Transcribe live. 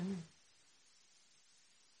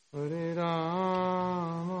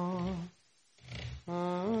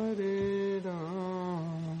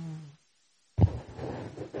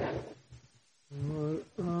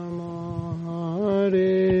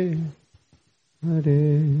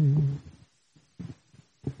Hare.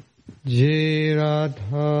 Jai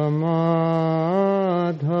Radha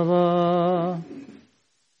Madhava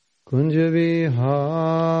Kunja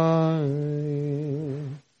Vihari.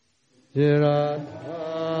 Jai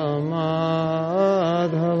Radha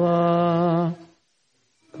Madhava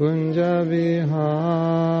Kunja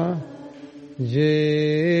Vihari.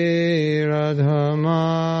 Jai Radha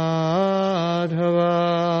Madhava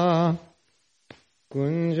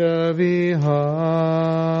Kunja Vihari.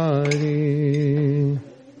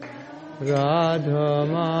 Radha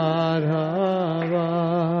Madhava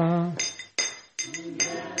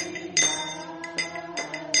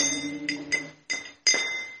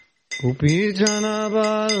Upijana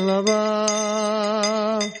Vallabha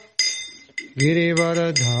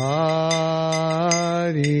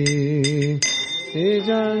Girivaradhari.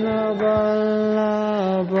 Upijana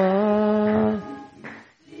Vallabha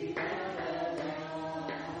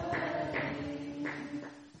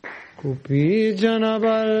Upijana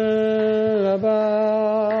Vallabha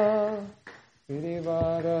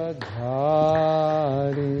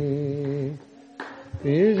Girivaradhari.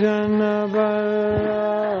 Upijana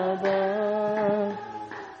Vallabha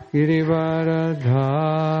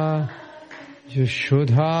Girivaradhari.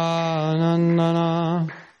 Yashodhanandana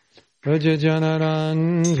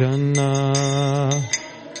Rajajanaranjana.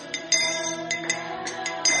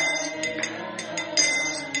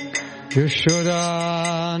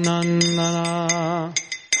 Yashodhanandana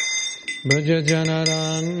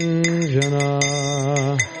Rajajanaranjana.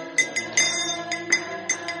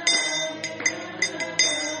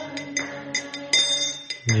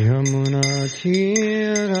 Yamuna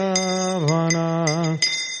Tiravana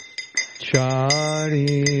Chari.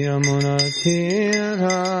 Yamuna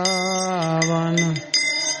Tiravana.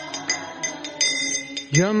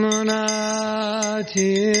 Yamuna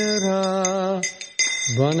Tiravana.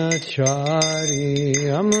 Vanachari.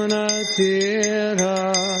 Yamuna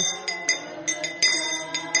Tiravana.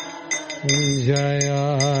 Jaya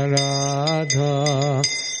Radha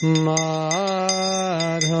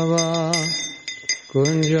Madhava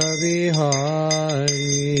Kunja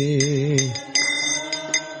Vihari.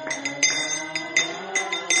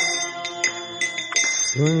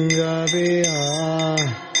 Kunja Vihari.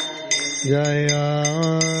 Jaya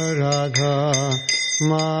Radha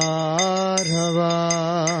Madhava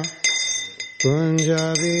Kunja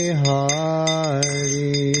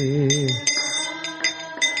Vihari.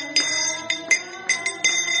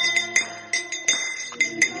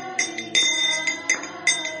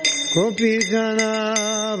 Gopijana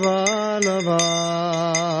Vallabha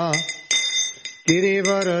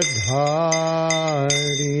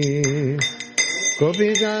Girivaradhari.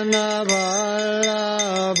 Gopijana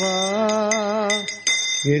Vallabha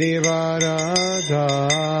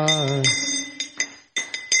Girivaradhari.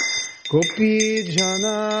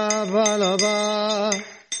 Gopijana Vallabha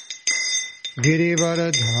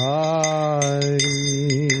Girivaradhari.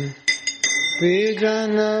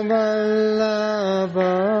 Gopijana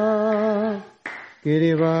Vallabha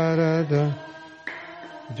Girivaradhari.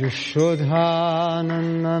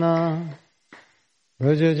 Yashodhanandana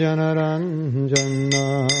Rajajanaranjana.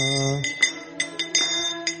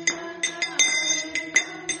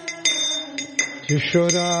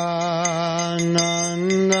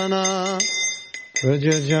 Yashodhanandana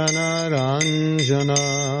Rajajanaranjana.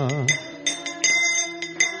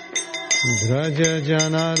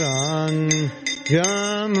 Rajajanaranjana.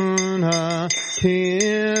 Yamuna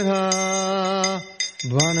Tira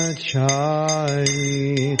Vanachari.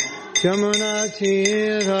 Yamuna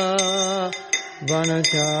Tira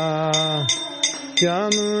Vanachari.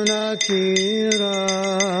 Yamuna Tira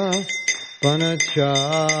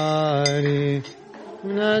Vanachari.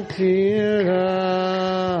 Yamuna Tira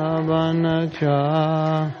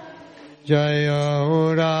Vanachari. Jaya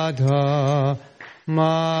Radha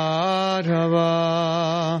Madhava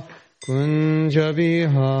Kunja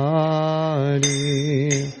Vihari.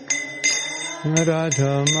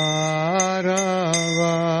 Radha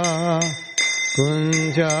Madhava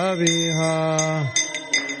Kunja Vihari.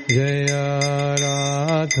 Jaya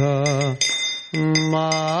Radha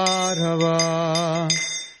Madhava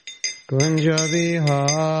Kunja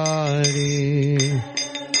Vihari.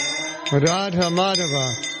 Radha Madhava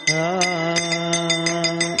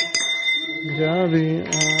Kunja Vihari.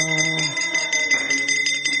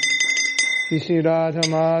 Shri Radha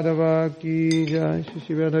Madhava ki jai.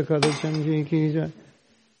 Shri Radha Kadachanji ki jai.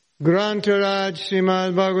 Grantaraj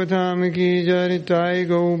Srimad Bhagavatam ki jai. Tai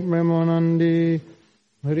Go Premanandi.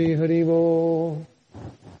 Hari Hari Bo.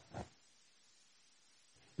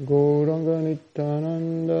 Gauranga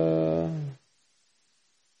Nityananda.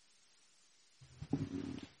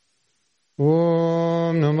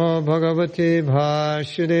 Om Namo Bhagavate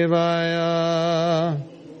Vasudevaya.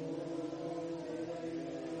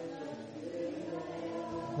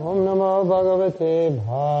 Om Namo Bhagavate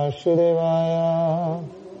Vasudevaya.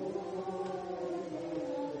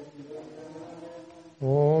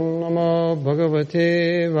 Om Namo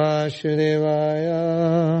Bhagavate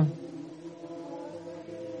Vasudevaya.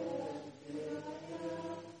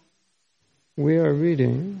 We are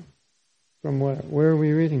reading from what? Where are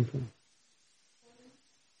we reading from?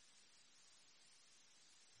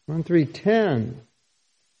 1:3:10.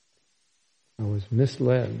 I was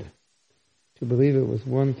misled to believe it was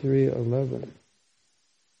 1:3:11.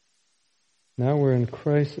 Now we're in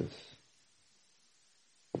crisis.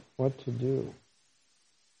 What to do?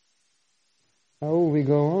 How will we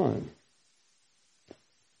go on?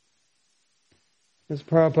 As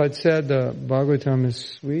Prabhupada said, the Bhagavatam is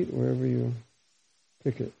sweet wherever you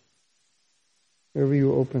pick it, wherever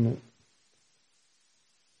you open it.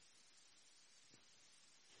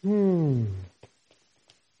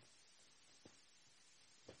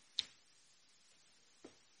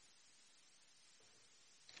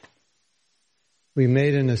 We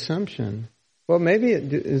made an assumption. Well, maybe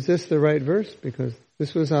is this the right verse? Because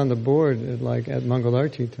this was on the board at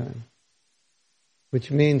Mangalarti time, which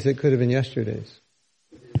means it could have been yesterday's.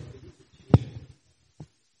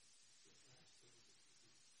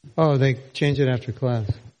 Oh, they changed it after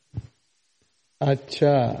class.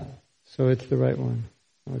 Acha. So it's the right one.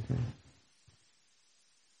 Okay.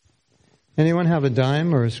 Anyone have a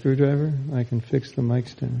dime or a screwdriver? I can fix the mic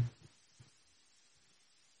stand.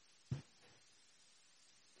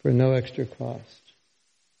 For no extra cost.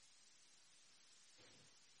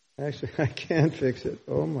 Actually, I can't fix it.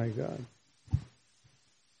 Oh my God.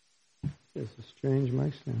 It's a strange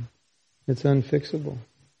mic stand. It's unfixable.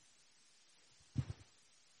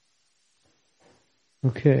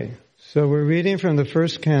 Okay, so we're reading from the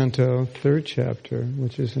first canto, third chapter,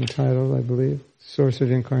 which is entitled, I believe, Source of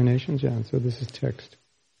Incarnation, John. So this is text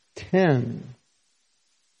 10.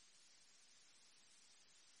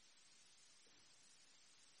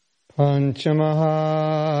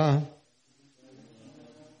 Panchamaha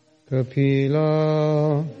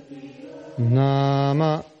Kapila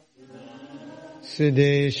Nama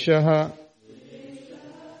Siddeshaha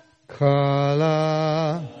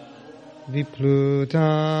Kala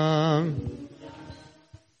Viplutam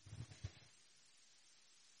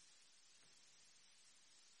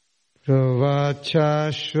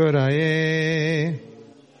Pravachashvaraye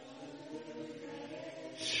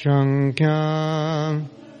Shankyam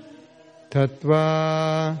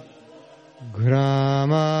Tattva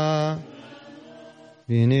Grama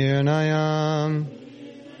Vinirnayam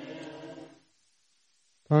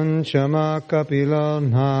Panchama Kapila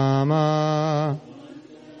Nama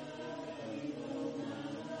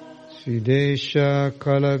Siddesha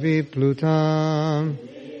Kalavi Plutam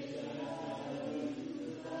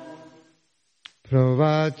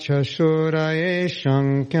Pravachashuraye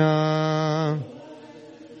Shankya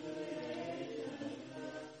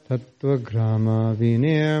Tattva Grama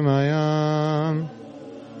Vinirmayam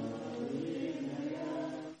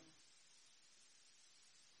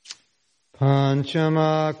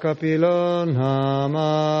Panchama Kapilo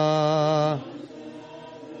Nama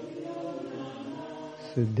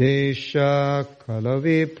Siddesha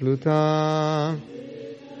Kalavi Pluta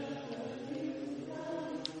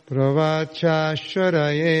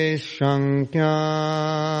Pravachashvaraye Shankya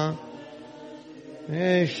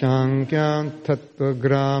Shankya Tattva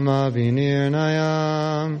Grama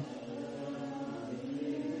Vinirnayam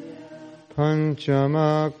Panchama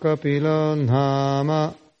Kapilo Nama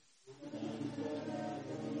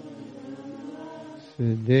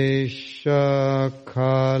Siddesha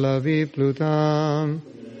Kalavi Plutam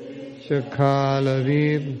Shakalavi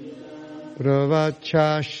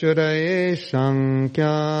Pravachashvaraye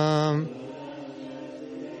Sankyam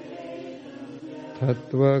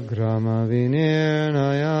Tattva Grama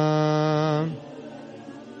Vinirnayam.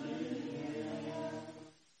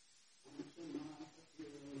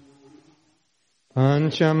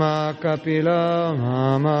 Panchama Kapila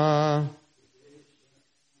Mama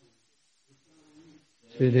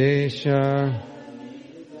Siddesha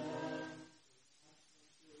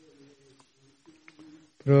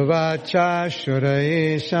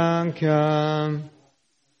Pravachashvaraye Sankyam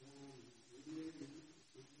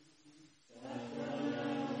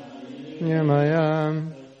Yamayam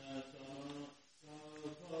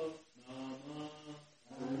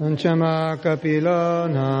Panchama Kapilo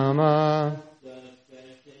Nama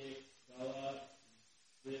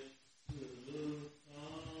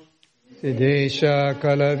Siddesha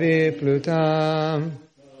Kalavi Plutam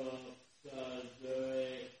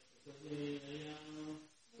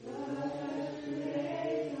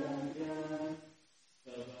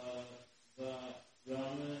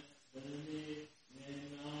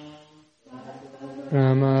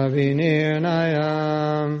Brahma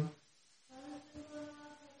Vinirnayam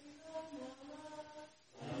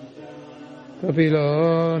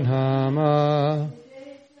Kapilo Nama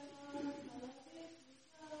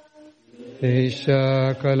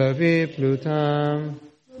Desha Kalavi Plutam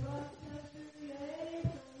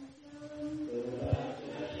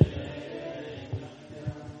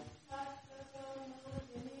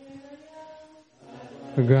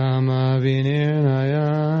Gama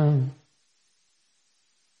Vinirnaya.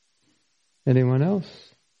 Anyone else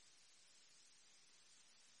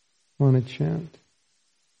want to chant?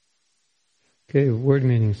 Okay, word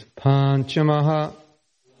meanings. Panchamaha,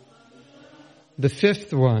 the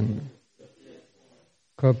fifth one.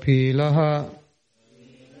 Kapilaha,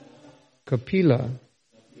 Kapila.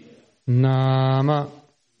 Nama,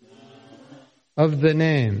 of the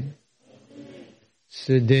name.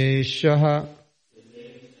 Siddheshaha,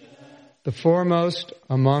 the foremost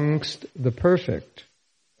amongst the perfect.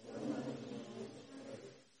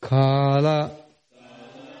 Kala,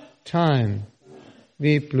 time.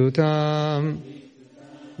 Viplutam,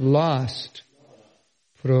 lost.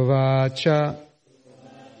 Pravacha,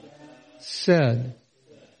 said.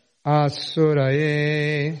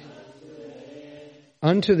 Asuraye,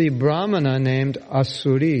 unto the Brahmana named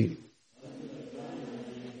Asuri.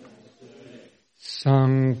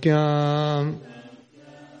 Sankhya,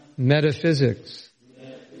 metaphysics.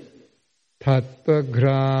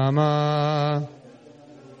 Tattvagrama,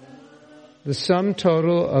 the sum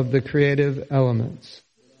total of the creative elements.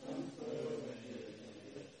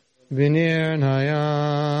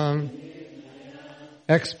 Vinirnayam,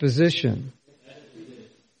 exposition.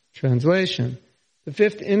 Translation. The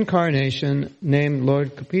fifth incarnation, named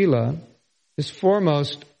Lord Kapila, is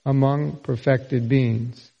foremost among perfected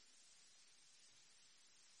beings.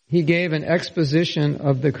 He gave an exposition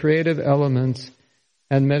of the creative elements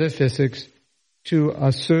and metaphysics to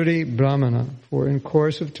Asuri Brahmana, for in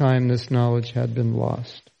course of time this knowledge had been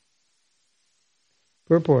lost.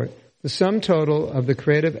 Purport. The sum total of the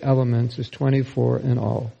creative elements is 24 in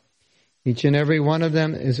all. Each and every one of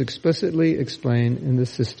them is explicitly explained in the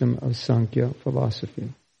system of Sankhya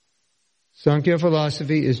philosophy. Sankhya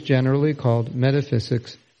philosophy is generally called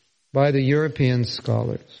metaphysics by the European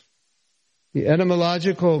scholars. The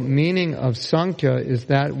etymological meaning of Sankhya is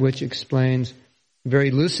that which explains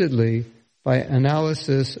very lucidly by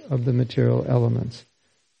analysis of the material elements.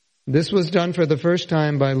 This was done for the first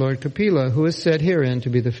time by Lord Kapila, who is said herein to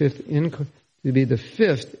be the fifth in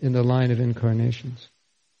the line of incarnations.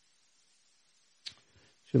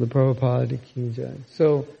 Srila Prabhupada ki jai.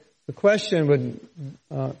 So the question would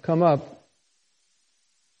come up,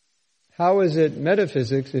 how is it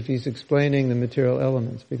metaphysics if he's explaining the material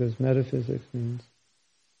elements? Because metaphysics means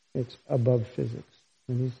it's above physics.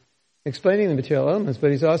 And he's explaining the material elements,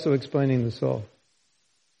 but he's also explaining the soul.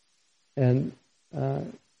 And vidyam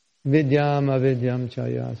avidyam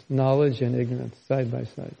chayas, knowledge and ignorance, side by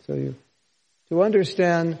side. So to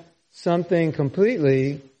understand something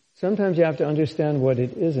completely, sometimes you have to understand what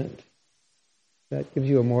it isn't. That gives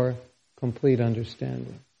you a more complete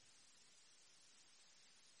understanding.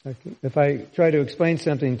 If I try to explain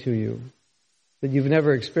something to you that you've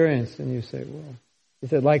never experienced, and you say, well,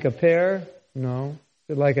 is it like a pear? No.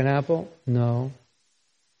 Is it like an apple? No.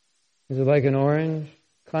 Is it like an orange?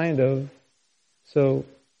 Kind of. So,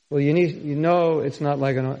 well, you know it's not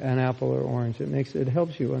like an apple or orange. It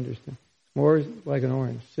helps you understand. More like an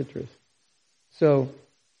orange, citrus. So,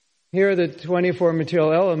 here are the 24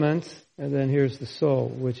 material elements, and then here's the soul,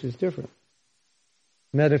 which is different.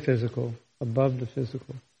 Metaphysical, above the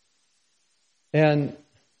physical. And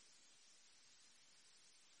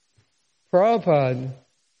Prabhupada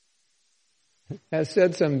has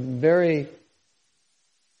said some very,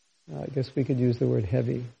 I guess we could use the word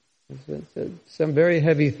heavy, some very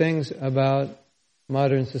heavy things about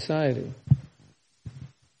modern society,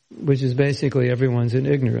 which is basically everyone's in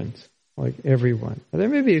ignorance. Like everyone. There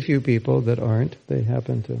may be a few people that aren't. They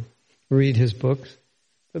happen to read his books.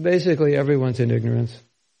 But basically everyone's in ignorance.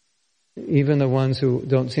 Even the ones who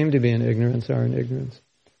don't seem to be in ignorance are in ignorance.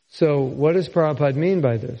 So what does Prabhupada mean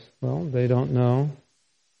by this? Well, they don't know.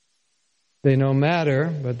 They know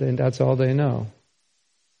matter, but then that's all they know.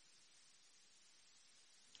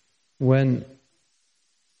 When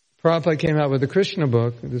Prabhupada came out with the Krishna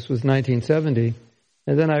book, this was 1970,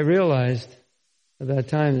 and then I realized at that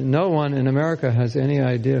time, no one in America has any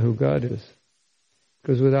idea who God is.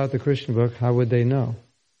 Because without the Krishna book, how would they know?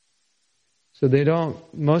 So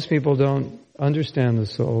most people don't understand the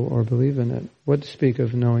soul or believe in it. What to speak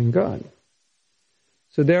of knowing God?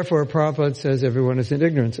 So therefore, Prabhupada says everyone is in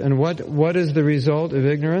ignorance. And what is the result of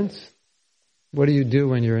ignorance? What do you do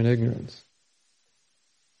when you're in ignorance?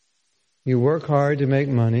 you work hard to make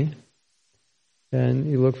money, and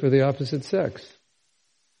you look for the opposite sex.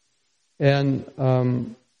 And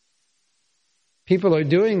people are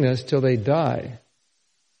doing this till they die,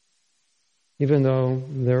 even though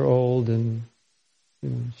they're old and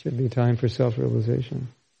should be time for self-realization.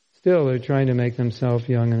 Still, they're trying to make themselves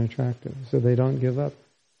young and attractive, so they don't give up.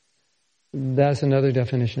 That's another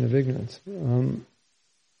definition of ignorance.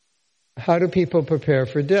 How do people prepare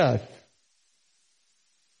for death?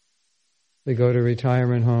 They go to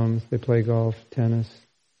retirement homes, they play golf, tennis,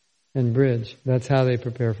 and bridge. That's how they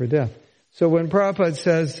prepare for death. So when Prabhupada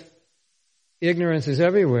says ignorance is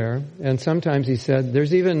everywhere, and sometimes he said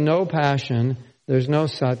there's even no passion, there's no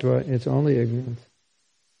sattva, it's only ignorance.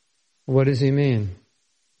 What does he mean?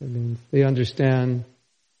 It means they understand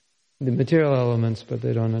the material elements, but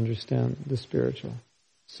they don't understand the spiritual.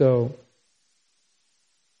 So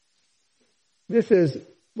this is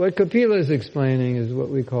what Kapila is explaining is what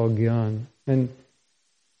we call gyan. And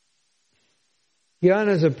gyan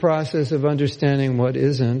is a process of understanding what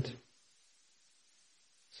isn't,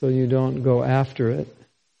 so you don't go after it.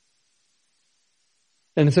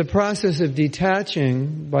 And it's a process of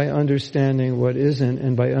detaching by understanding what isn't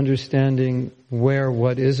and by understanding where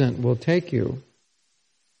what isn't will take you.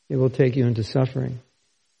 It will take you into suffering.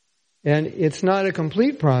 And it's not a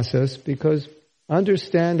complete process because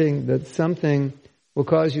understanding that something will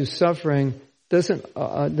cause you suffering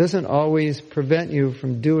doesn't always prevent you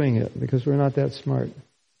from doing it because we're not that smart.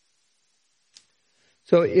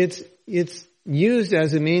 So it's used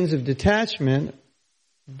as a means of detachment,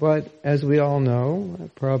 but as we all know,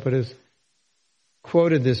 Prabhupada has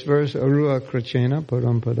quoted this verse, Arua Krachena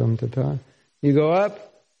Param Padam Tata. You go up,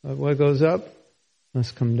 what goes up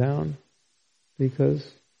must come down because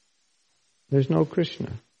there's no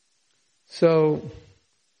Krishna. So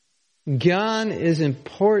Gyan is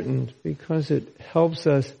important because it helps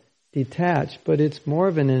us detach, but it's more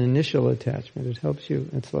of an initial attachment. It helps you,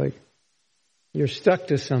 it's like you're stuck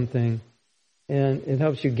to something and it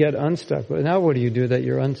helps you get unstuck. But now what do you do that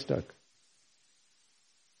you're unstuck?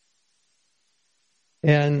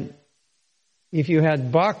 And if you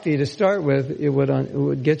had bhakti to start with, it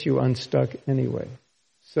would get you unstuck anyway.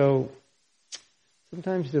 So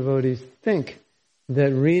sometimes devotees think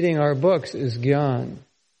that reading our books is gyan.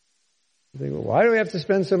 They go, why do we have to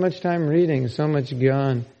spend so much time reading, so much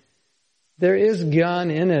gyan? There is gyan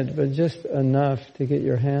in it, but just enough to get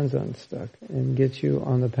your hands unstuck and get you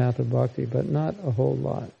on the path of bhakti, but not a whole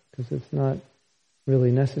lot, because it's not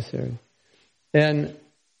really necessary. And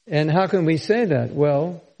how can we say that?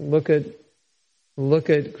 Well, look at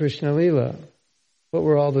Krishna Lila. What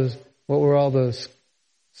were all those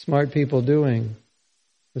smart people doing?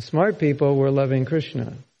 The smart people were loving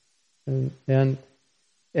Krishna. And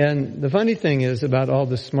the funny thing is about all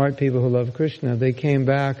the smart people who love Krishna, they came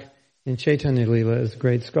back in Chaitanya Lila as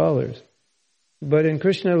great scholars. But in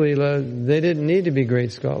Krishna Lila, they didn't need to be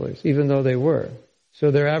great scholars, even though they were. So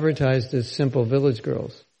they're advertised as simple village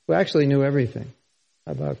girls who actually knew everything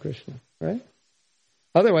about Krishna, right?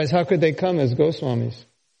 Otherwise, how could they come as Goswamis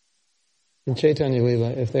in Chaitanya Lila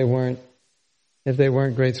if they weren't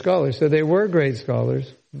great scholars? So they were great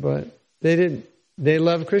scholars, but they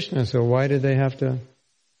loved Krishna, so why did they have to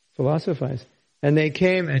philosophize? And they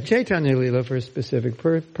came at Chaitanya Lila for a specific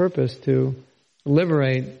purpose to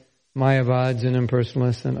liberate Mayavads and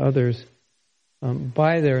impersonalists and others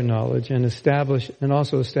by their knowledge and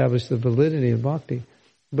also establish the validity of bhakti.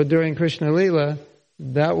 But during Krishna Lila,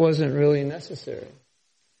 that wasn't really necessary.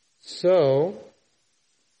 So,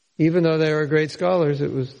 even though they were great scholars,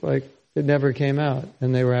 it was like it never came out,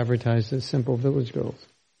 and they were advertised as simple village girls.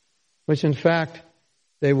 Which in fact,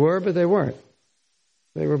 they were, but they weren't.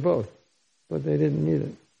 They were both, but they didn't need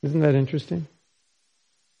it. Isn't that interesting?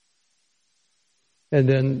 And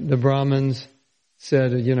then the Brahmins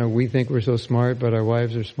said, we think we're so smart, but our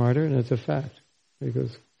wives are smarter, and it's a fact.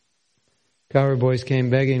 Because cowherd boys came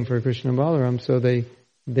begging for Krishna Balaram, so they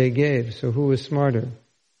gave. So who was smarter?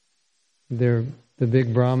 They're the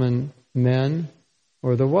big Brahmin men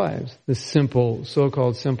or the wives, the simple,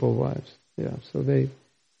 so-called simple wives. Yeah, so they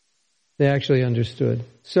actually understood.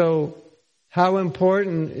 So how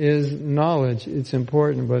important is knowledge? It's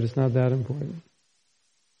important, but it's not that important.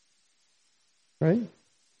 Right?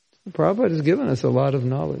 Prabhupada has given us a lot of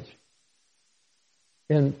knowledge.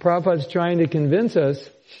 And Prabhupada's trying to convince us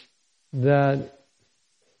that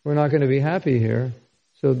we're not going to be happy here.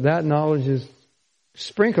 So that knowledge is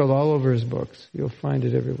sprinkled all over his books. You'll find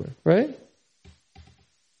it everywhere. Right?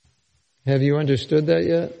 Have you understood that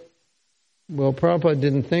yet? Well, Prabhupada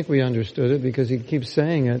didn't think we understood it because he keeps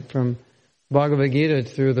saying it from Bhagavad Gita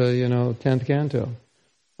through the 10th canto.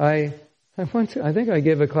 I I think I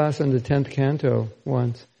gave a class on the 10th canto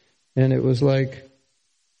once, and it was like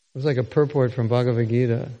a purport from Bhagavad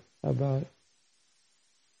Gita about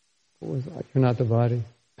you're not the body.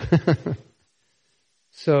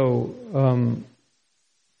 So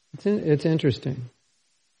it's interesting.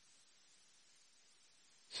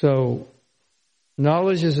 So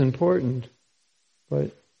knowledge is important,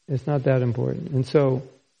 but it's not that important. And so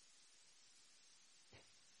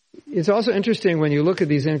it's also interesting when you look at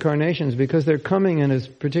these incarnations because they're coming in a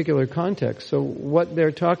particular context. So what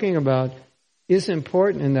they're talking about is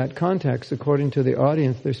important in that context according to the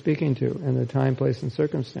audience they're speaking to and the time, place, and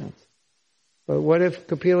circumstance. But what if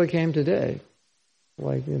Kapila came today?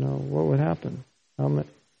 What would happen?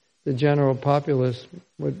 The general populace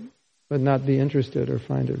would not be interested or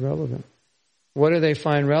find it relevant. What do they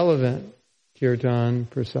find relevant? Kirtan,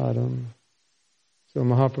 prasadam. So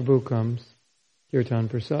Mahaprabhu comes, Kirtan,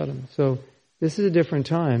 prasadam. So this is a different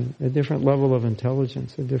time, a different level of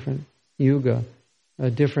intelligence, a different yuga, a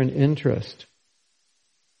different interest.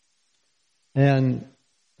 And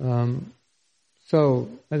so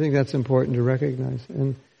I think that's important to recognize.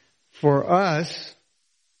 And for us,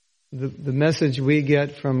 the message we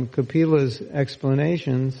get from Kapila's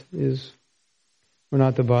explanations is we're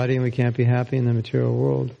not the body and we can't be happy in the material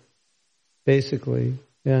world, basically.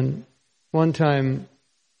 And one time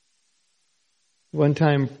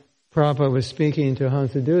Prabhupada was speaking to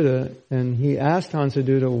Hansadutta, and he asked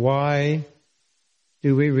Hansadutta, why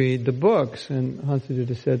do we read the books? And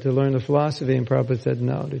Hansadutta said, to learn the philosophy. And Prabhupada said,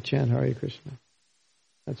 no, to chant Hare Krishna.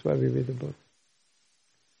 That's why we read the books.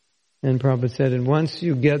 And Prabhupada said, and once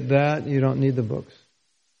you get that, you don't need the books.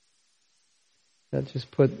 That just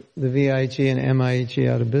put the VIG and MIG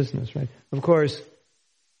out of business, right? Of course,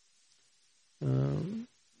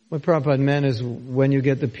 what Prabhupada meant is when you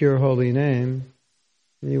get the pure holy name,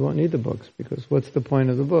 you won't need the books, because what's the point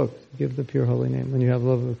of the book? Give the pure holy name. When you have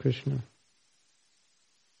love of Krishna,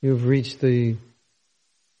 you've reached the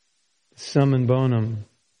summum bonum,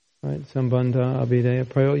 right? Sambandha,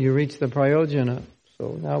 abhideya, you reach the prayojana.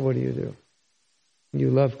 So now what do? You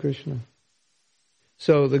love Krishna.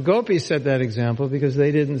 So the gopis set that example because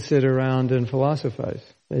they didn't sit around and philosophize.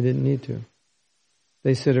 They didn't need to.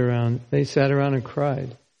 They sat around and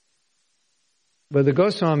cried. But the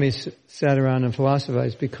Goswamis sat around and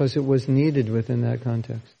philosophized because it was needed within that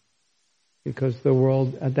context. Because the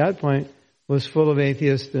world at that point was full of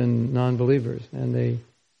atheists and non-believers. And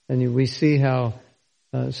we see how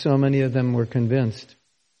so many of them were convinced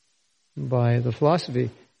by the philosophy.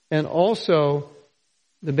 And also,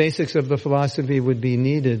 the basics of the philosophy would be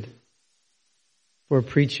needed for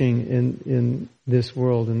preaching in this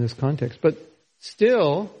world, in this context. But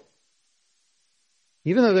still,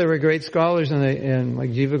 even though they were great scholars, and like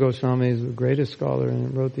Jiva Goswami is the greatest scholar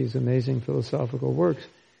and wrote these amazing philosophical works,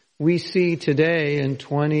 we see today in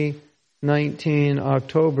 2019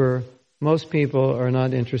 October, most people are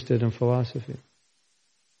not interested in philosophy.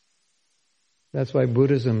 That's why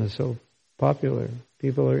Buddhism is so popular.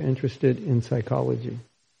 People are interested in psychology,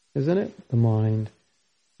 isn't it? The mind,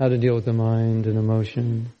 how to deal with the mind and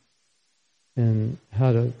emotion, and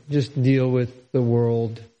how to just deal with the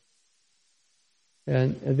world.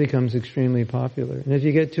 And it becomes extremely popular. And if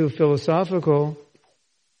you get too philosophical,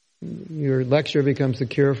 your lecture becomes the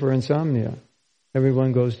cure for insomnia.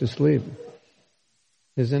 Everyone goes to sleep,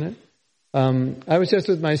 isn't it? I was just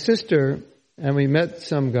with my sister, and we met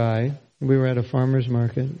some guy. We were at a farmer's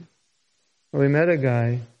market. We met a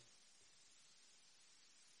guy,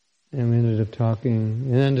 and we ended up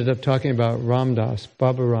talking about Ramdas,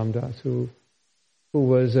 Baba Ramdas, who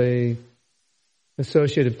was a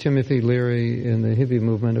associate of Timothy Leary in the hippie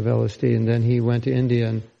movement of LSD, and then he went to India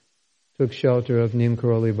and took shelter of Neem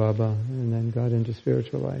Karoli Baba, and then got into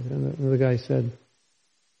spiritual life. And the guy said,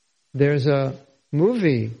 "There's a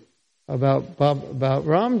movie about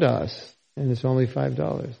Ramdas, and it's only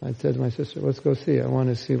 $5. I said to my sister, let's go see it. I want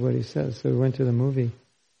to see what he says. So we went to the movie.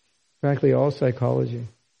 Practically all psychology.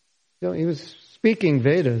 He was speaking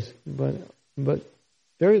Vedas, but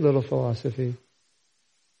very little philosophy.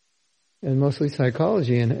 And mostly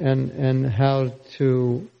psychology and how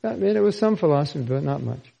to, it was some philosophy, but not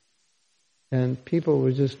much. And people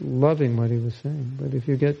were just loving what he was saying. But if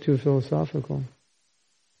you get too philosophical,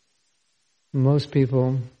 most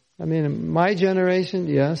people, in my generation,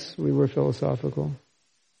 yes, we were philosophical.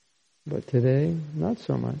 But today, not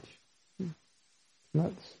so much.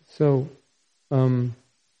 Not so.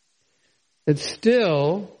 It's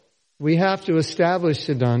still, we have to establish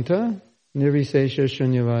Siddhanta, Nirvisesha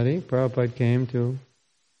Shunyavadi. Prabhupada came to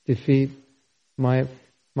defeat Mayavad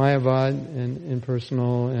and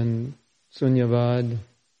impersonal and Sunyavad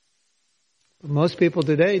Most people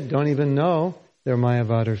today don't even know they're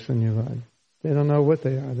Mayavad or Sunyavad. They don't know what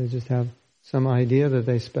they are. They just have some idea that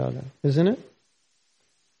they spell out, isn't it?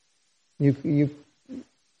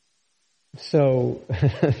 So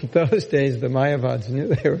those days the Mayavads knew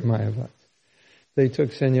they were Mayavads. They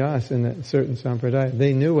took sannyas in a certain sampradaya.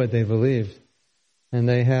 They knew what they believed, and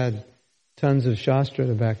they had tons of shastra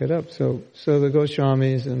to back it up. So the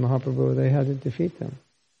Goswamis and Mahaprabhu, they had to defeat them.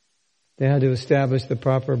 They had to establish the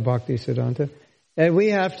proper bhakti siddhanta. And we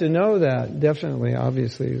have to know that, definitely,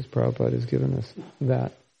 obviously, as Prabhupada has given us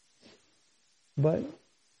that. But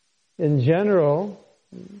in general,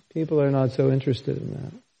 people are not so interested in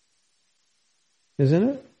that. Isn't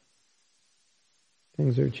it?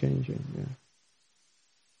 Things are changing, yeah.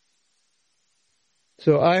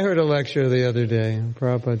 So I heard a lecture the other day, and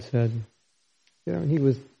Prabhupada said, he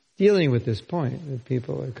was dealing with this point, that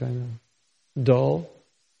people are kind of dull.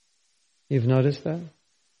 You've noticed that?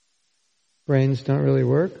 Brains don't really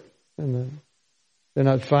work, and they're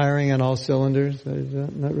not firing on all cylinders. They're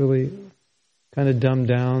not really kind of dumbed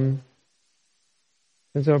down.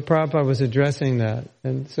 And so Prabhupada was addressing that.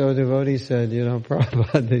 And so a devotee said,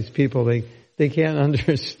 Prabhupada, these people, they can't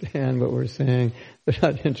understand what we're saying. They're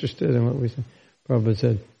not interested in what we're saying. Prabhupada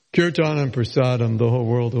said, Kirtana and Prasadam, the whole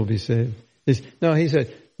world will be saved. He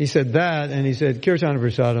said that, and he said, Kirtana and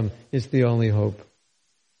Prasadam is the only hope.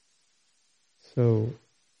 So,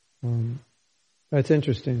 that's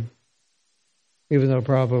interesting. Even though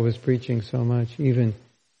Prabhupada was preaching so much, even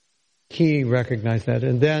he recognized that.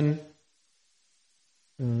 And then,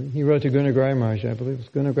 he wrote to Gunagraj Maharaj, I believe it was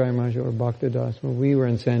Gunagraj Maharaj or Bhaktidas. When we were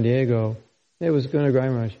in San Diego, it was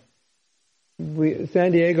Gunagraj Maharaj.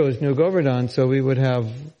 San Diego is New Govardhan, so we would have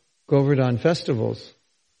Govardhan festivals.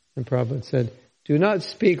 And Prabhupada said, do not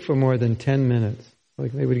speak for more than 10 minutes.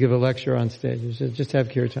 Like they would give a lecture on stage. He said, just have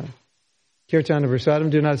kirtan. Kirtan and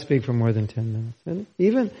Prasadam, do not speak for more than 10 minutes. And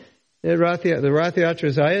even the Rath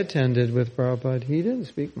Yatras I attended with Prabhupada, he didn't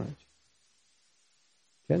speak much.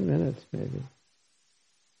 10 minutes, maybe.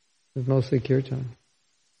 It was mostly kirtan.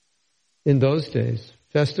 In those days,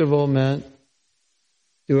 festival meant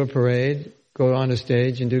do a parade, go on a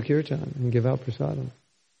stage and do kirtan and give out prasadam.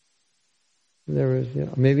 There was,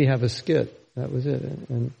 maybe have a skit. That was it.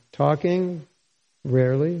 And talking,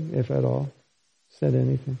 rarely, if at all, said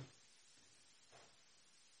anything.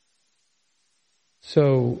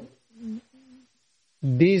 So,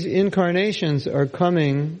 these incarnations are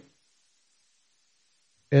coming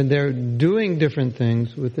and they're doing different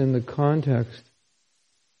things within the context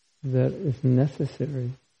that is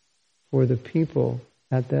necessary for the people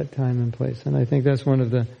at that time and place. And I think that's one of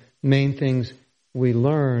the main things we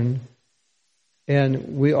learn.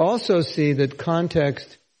 And we also see that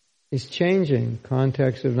context is changing.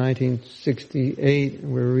 Context of 1968,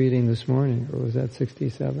 we were reading this morning, or was that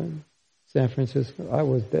 67? San Francisco. I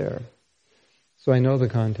was there. So I know the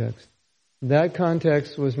context. That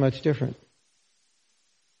context was much different.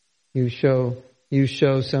 You show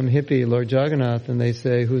some hippie, Lord Jagannath, and they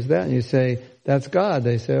say, who's that? And you say, that's God.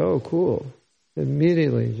 They say, oh, cool.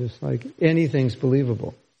 Immediately, just like anything's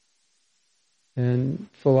believable. And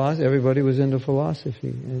everybody was into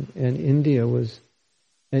philosophy. And India was,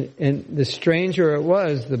 and the stranger it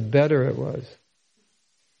was, the better it was.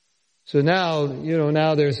 So now,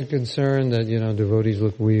 now there's a concern that, devotees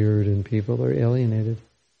look weird and people are alienated.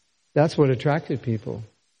 That's what attracted people.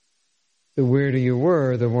 The weirder you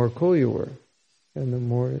were, the more cool you were. And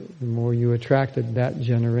the more you attracted that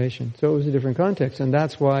generation. So it was a different context. And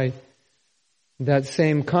that's why that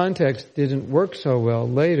same context didn't work so well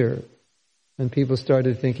later. When people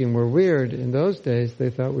started thinking we're weird, in those days they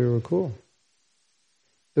thought we were cool.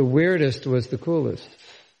 The weirdest was the coolest.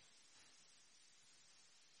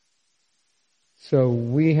 So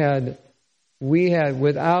we had,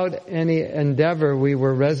 without any endeavor, we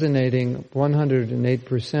were resonating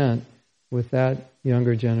 108% with that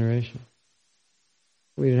younger generation.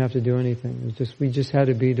 We didn't have to do anything. We just had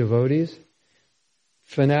to be devotees.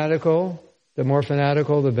 Fanatical. The more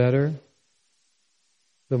fanatical, the better.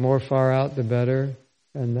 The more far out, the better.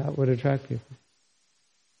 And that would attract people.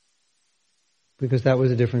 Because that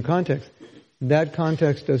was a different context. That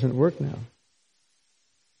context doesn't work now.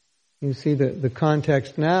 You see, the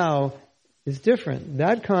context now is different.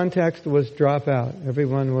 That context was drop out.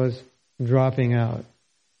 Everyone was dropping out.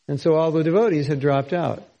 And so all the devotees had dropped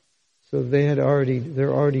out. So they're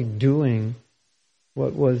already doing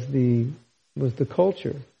what was the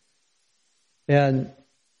culture. And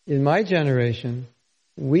in my generation,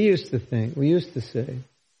 we used to say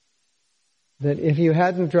that if you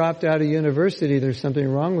hadn't dropped out of university, there's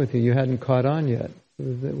something wrong with you. You hadn't caught on yet.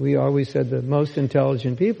 We always said the most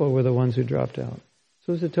intelligent people were the ones who dropped out.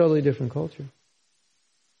 So it's a totally different culture.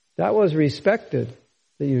 That was respected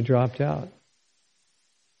that you dropped out.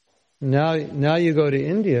 Now you go to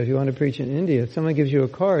India, if you want to preach in India, if someone gives you a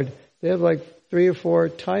card, they have like 3 or 4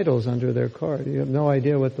 titles under their card. You have no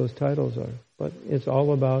idea what those titles are. But it's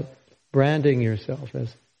all about branding yourself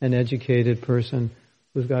as an educated person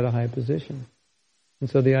who's got a high position. And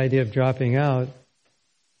so the idea of dropping out,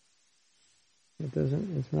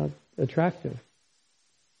 it's not attractive.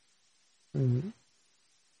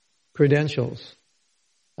 Credentials.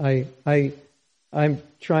 I'm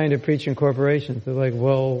trying to preach in corporations. They're like,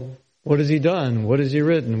 well, what has he done? What has he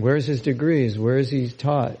written? Where's his degrees? Where is he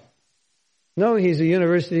taught? No, he's a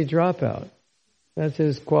university dropout. That's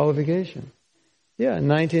his qualification. Yeah, in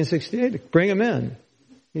 1968, bring him in.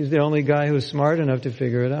 He's the only guy who's smart enough to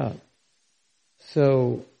figure it out.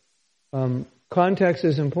 So, context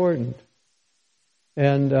is important.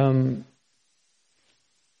 And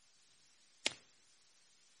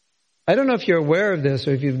I don't know if you're aware of this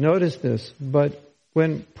or if you've noticed this, but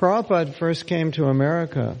when Prabhupada first came to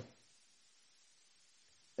America,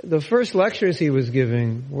 the first lectures he was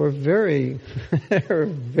giving were very,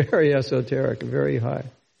 very esoteric, very high.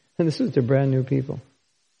 And this was to brand new people.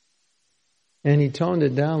 And he toned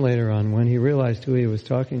it down later on when he realized who he was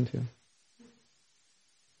talking to.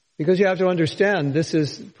 Because you have to understand, this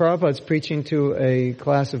is Prabhupada's preaching to a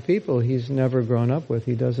class of people he's never grown up with,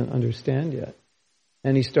 he doesn't understand yet.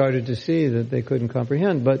 And he started to see that they couldn't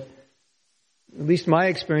comprehend. But at least my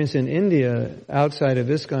experience in India, outside of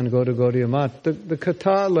ISKCON, Gaudiya Math, the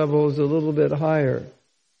kata level is a little bit higher,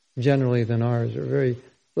 generally, than ours. They're a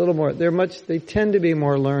little more. They tend to be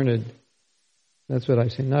more learned. That's what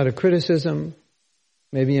I've seen. Not a criticism,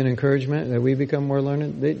 maybe an encouragement that we become more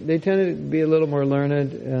learned. They tend to be a little more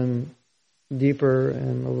learned and deeper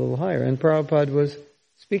and a little higher. And Prabhupada was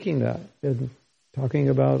speaking that, and talking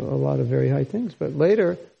about a lot of very high things. But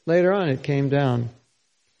later on, it came down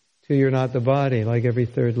to you're not the body, like every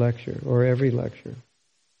third lecture, or every lecture.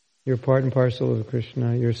 You're part and parcel of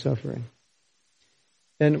Krishna, you're suffering.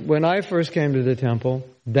 And when I first came to the temple,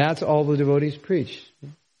 that's all the devotees preached.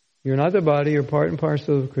 You're not the body, you're part and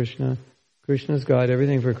parcel of Krishna. Krishna's God,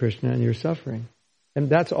 everything for Krishna, and you're suffering. And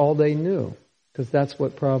that's all they knew, because that's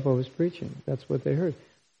what Prabhupada was preaching. That's what they heard.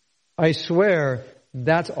 I swear,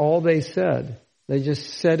 that's all they said. They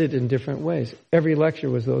just said it in different ways. Every lecture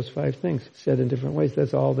was those 5 things, said in different ways.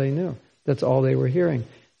 That's all they knew. That's all they were hearing.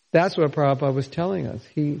 That's what Prabhupada was telling us.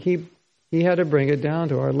 He had to bring it down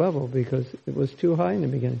to our level because it was too high in the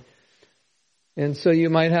beginning. And so you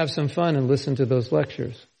might have some fun and listen to those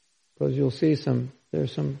lectures, because you'll see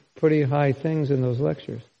there's some pretty high things in those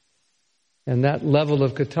lectures. And that level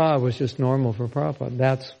of kata was just normal for Prabhupada.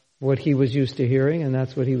 That's what he was used to hearing, and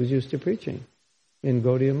that's what he was used to preaching in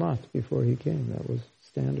Gaudiya Math before he came. That was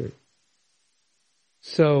standard.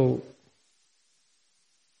 So,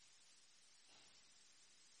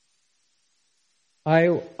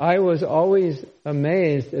 I was always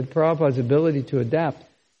amazed at Prabhupada's ability to adapt,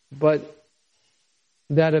 but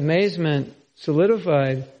that amazement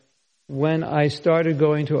solidified when I started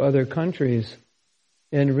going to other countries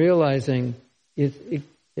and realizing,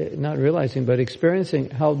 but experiencing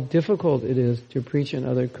how difficult it is to preach in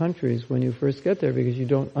other countries when you first get there, because you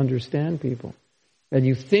don't understand people. And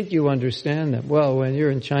you think you understand them. Well, when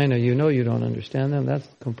you're in China, you know you don't understand them. That's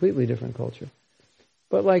a completely different culture.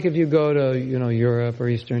 But like if you go to, Europe or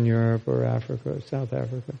Eastern Europe or Africa or South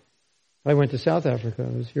Africa. I went to South Africa.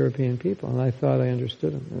 It was European people, and I thought I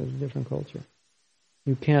understood them. It was a different culture.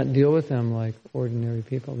 You can't deal with them like ordinary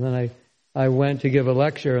people. And then I went to give a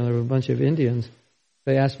lecture, and there were a bunch of Indians.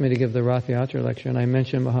 They asked me to give the Rath Yatra lecture, and I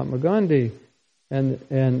mentioned Mahatma Gandhi.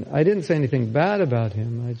 And I didn't say anything bad about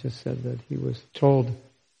him. I just said that he was told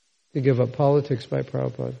to give up politics by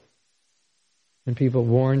Prabhupada. And people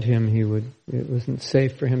warned him it wasn't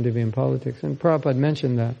safe for him to be in politics. And Prabhupada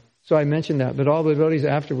mentioned that. So I mentioned that. But all the devotees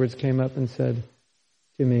afterwards came up and said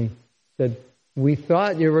to me, we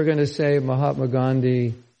thought you were going to say Mahatma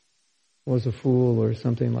Gandhi was a fool or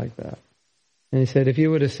something like that. And he said, if you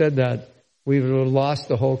would have said that, we would have lost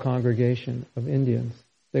the whole congregation of Indians.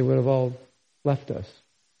 They would have all left us.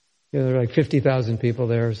 There were like 50,000 people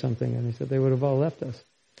there or something. And he said, they would have all left us.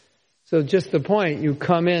 So just the point, you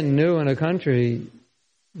come in new in a country,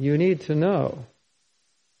 you need to know.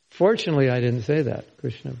 Fortunately, I didn't say that.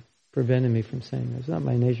 Krishna prevented me from saying that. It's not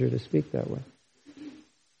my nature to speak that way.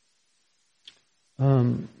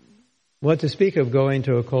 What to speak of going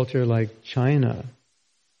to a culture like China,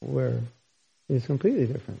 where it's completely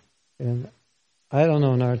different. And I don't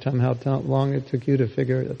know, Narottam, how long it took you to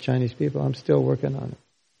figure out Chinese people. I'm still working on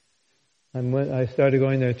it. I started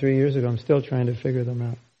going there 3 years ago. I'm still trying to figure them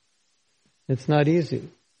out. It's not easy.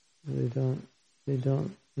 They don't.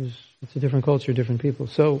 It's a different culture, different people.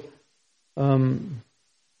 So,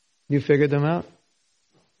 you figured them out?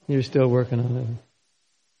 You're still working on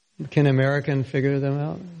it. Can American figure them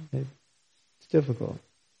out? It's difficult.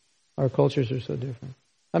 Our cultures are so different.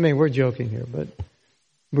 I mean, we're joking here, but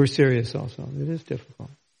we're serious also. It is difficult.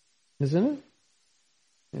 Isn't it?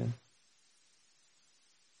 Yeah.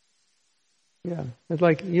 Yeah. It's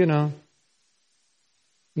like, you'll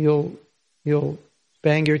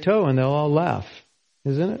bang your toe and they'll all laugh.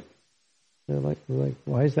 Isn't it? They're like,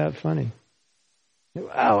 why is that funny?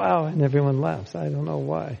 Ow, ow, and everyone laughs. I don't know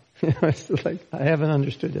why. It's like, I haven't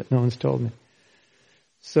understood it. No one's told me.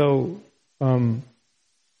 So,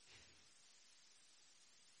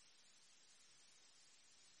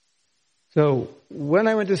 when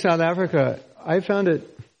I went to South Africa, I found it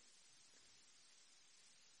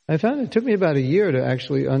took me about a year to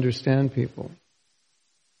actually understand people.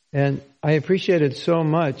 And I appreciated so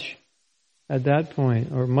much at that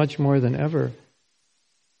point, or much more than ever,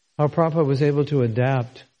 how Prabhupada was able to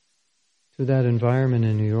adapt to that environment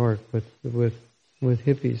in New York with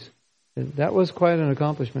hippies. And that was quite an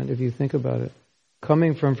accomplishment if you think about it.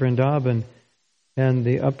 Coming from Vrindavan and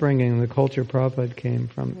the upbringing and the culture Prabhupada came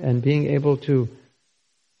from, and being able to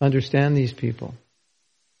understand these people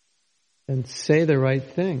and say the right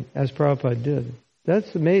thing, as Prabhupada did.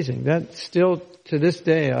 That's amazing. That still, to this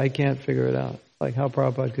day, I can't figure it out, like how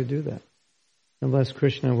Prabhupada could do that, unless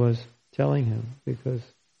Krishna was telling him. Because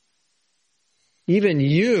even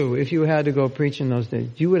you, if you had to go preach in those days,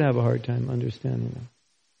 you would have a hard time understanding them.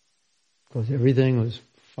 Because everything was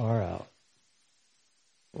far out.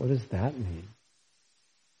 What does that mean?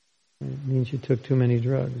 It means you took too many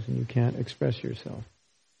drugs and you can't express yourself.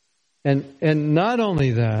 And not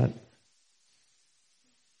only that,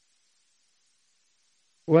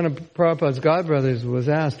 one of Prabhupada's godbrothers was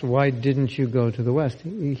asked, why didn't you go to the West?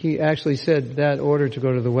 He actually said that order to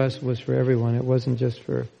go to the West was for everyone. It wasn't just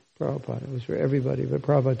for Prabhupada. It was for everybody. But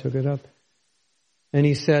Prabhupada took it up. And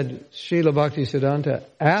he said, Srila Bhaktisiddhanta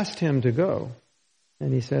asked him to go.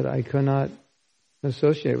 And he said, I could not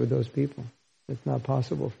associate with those people. It's not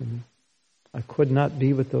possible for me. I could not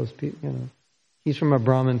be with those people. He's from a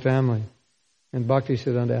Brahmin family. And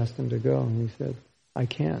Bhaktisiddhanta asked him to go. And he said, I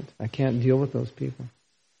can't deal with those people.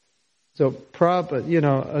 So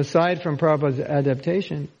Prabhupada, aside from Prabhupada's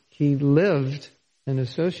adaptation, he lived and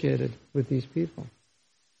associated with these people,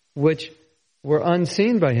 which were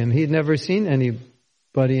unseen by him. He'd never seen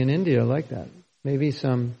anybody in India like that. Maybe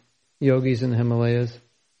some yogis in the Himalayas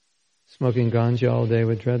smoking ganja all day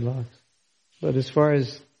with dreadlocks. But as far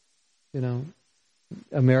as,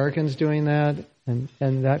 Americans doing that and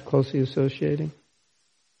that closely associating.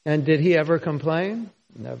 And did he ever complain?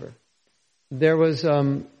 Never. There's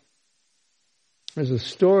a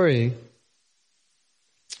story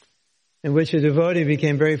in which a devotee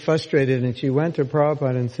became very frustrated and she went to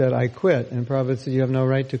Prabhupada and said, I quit. And Prabhupada said, you have no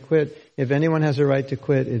right to quit. If anyone has a right to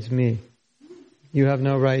quit, it's me. You have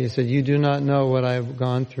no right. He said, you do not know what I've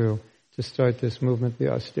gone through to start this movement,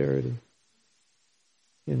 the austerity.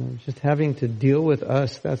 Just having to deal with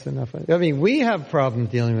us, that's enough. I mean, we have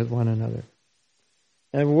problems dealing with one another.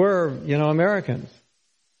 And we're, Americans.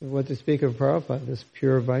 What to speak of Prabhupada, this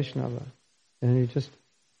pure Vaishnava. And he just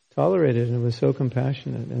tolerated it and was so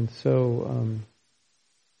compassionate and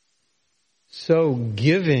so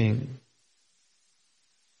giving.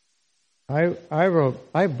 I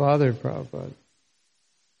bothered Prabhupada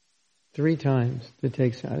 3 times to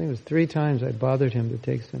take, I think it was 3 times I bothered him to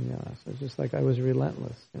take sannyas. It was just like I was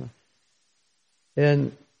relentless.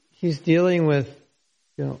 And he's dealing with,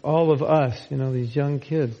 all of us, these young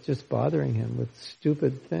kids just bothering him with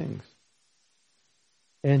stupid things.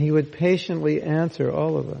 And he would patiently answer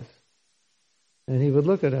all of us. And he would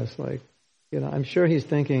look at us like, I'm sure he's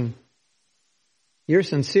thinking, you're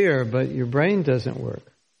sincere, but your brain doesn't work.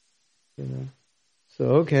 So,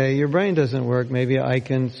 okay, your brain doesn't work. Maybe I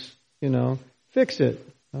can, fix it,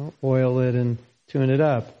 oil it and tune it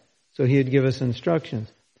up. So he'd give us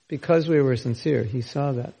instructions. Because we were sincere, he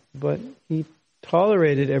saw that. But he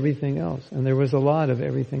tolerated everything else. And there was a lot of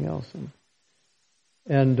everything else.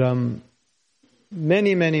 And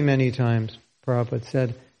many, many, many times, Prabhupada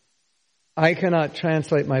said, I cannot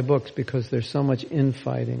translate my books because there's so much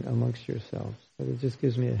infighting amongst yourselves. That it just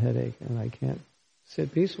gives me a headache and I can't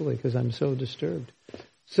sit peacefully because I'm so disturbed.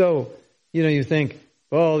 So, you think,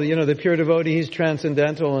 well, the pure devotee, he's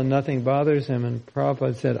transcendental and nothing bothers him. And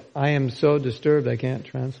Prabhupada said, I am so disturbed I can't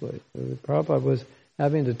translate. Prabhupada was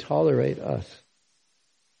having to tolerate us,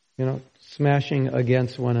 smashing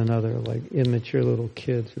against one another like immature little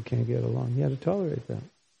kids who can't get along. He had to tolerate that.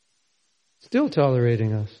 Still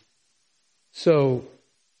tolerating us. So,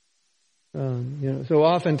 so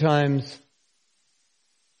oftentimes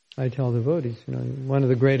I tell devotees, one of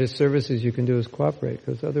the greatest services you can do is cooperate,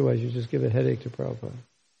 because otherwise you just give a headache to Prabhupada.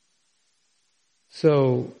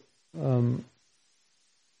 So,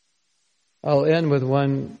 I'll end with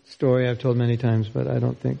one story I've told many times, but I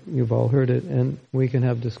don't think you've all heard it, and we can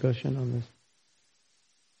have discussion on this.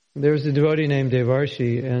 There was a devotee named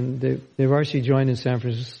Devarshi, and Devarshi joined in San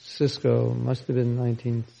Francisco, must have been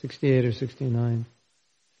 1968 or 69.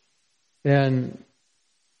 And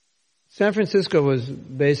San Francisco was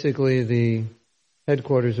basically the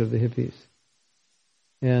headquarters of the hippies.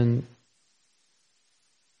 And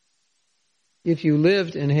if you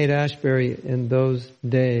lived in Haight-Ashbury in those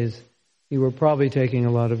days, you were probably taking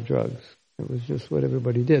a lot of drugs. It was just what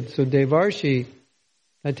everybody did. So Devarshi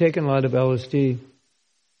had taken a lot of LSD,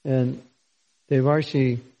 and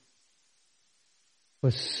Devarshi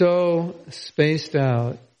was so spaced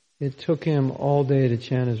out, it took him all day to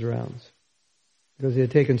chant his rounds. Because he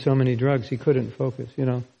had taken so many drugs, he couldn't focus.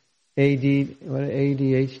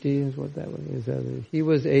 ADHD is what that was. He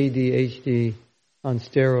was ADHD on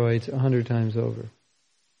steroids 100 times over.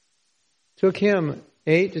 Took him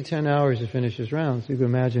 8 to 10 hours to finish his rounds. You can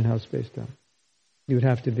imagine how spaced out you would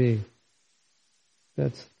have to be.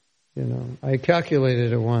 That's, I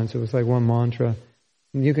calculated it once. It was like one mantra.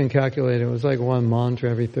 And you can calculate it. It was like one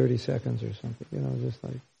mantra every 30 seconds or something. Just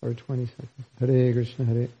like, or 20 seconds. Hare Krishna,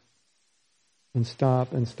 Hare. And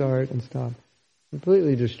stop and start and stop.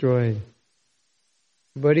 Completely destroyed.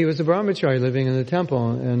 But he was a brahmachari living in the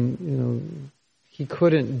temple, and, he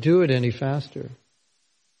couldn't do it any faster.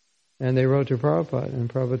 And they wrote to Prabhupada, and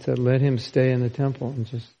Prabhupada said, let him stay in the temple and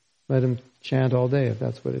just let him chant all day if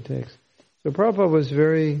that's what it takes. So Prabhupada was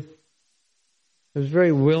very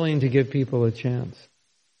willing to give people a chance.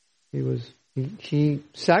 He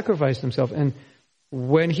sacrificed himself. And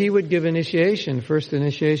when he would give initiation, first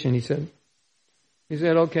initiation, he said,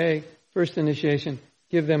 okay, first initiation,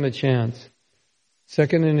 give them a chance.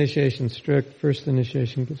 Second initiation, strict. First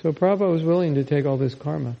initiation. So Prabhupada was willing to take all this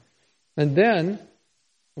karma. And then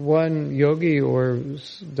one yogi or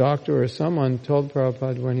doctor or someone told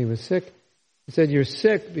Prabhupada when he was sick, he said, you're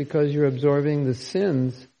sick because you're absorbing the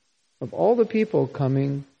sins of all the people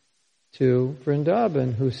coming to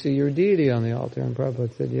Vrindavan who see your deity on the altar. And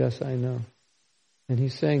Prabhupada said, yes, I know. And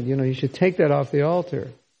he's saying, you should take that off the altar.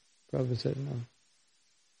 Prabhupada said, no.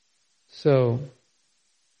 So,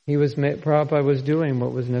 Prabhupada was doing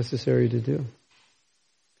what was necessary to do.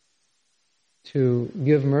 To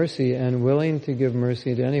give mercy, and willing to give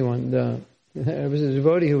mercy to anyone. There was a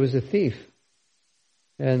devotee who was a thief.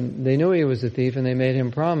 And they knew he was a thief, and they made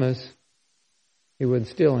him promise he would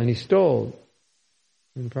steal, and he stole.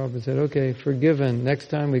 And Prabhupada said, okay, forgiven. Next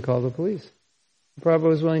time we call the police. Prabhupada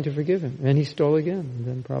was willing to forgive him, and he stole again. And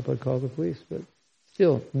then Prabhupada called the police. But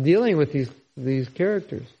still, dealing with these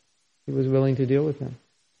characters, he was willing to deal with them.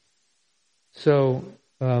 So,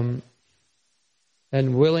 and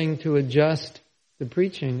willing to adjust the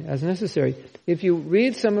preaching as necessary. If you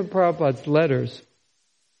read some of Prabhupada's letters,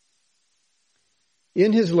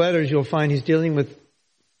 in his letters you'll find he's dealing with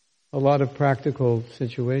a lot of practical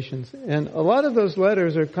situations. And a lot of those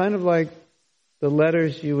letters are kind of like the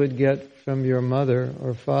letters you would get from your mother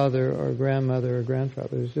or father or grandmother or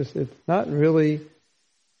grandfather. It's not really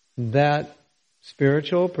that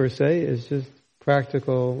spiritual per se. It's just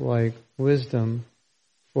practical, like wisdom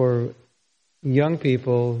for young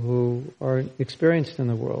people who are experienced in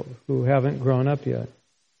the world, who haven't grown up yet.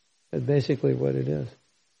 That's basically what it is.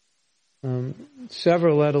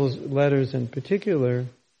 Several letters in particular,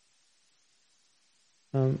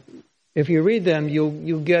 if you read them,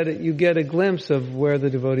 you get a glimpse of where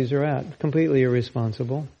the devotees are at. Completely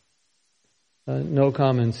irresponsible, no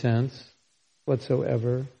common sense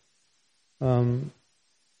whatsoever,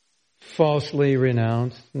 falsely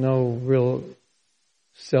renounced, no real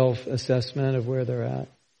self-assessment of where they're at,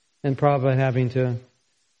 and Prabhupada having to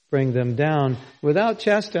bring them down without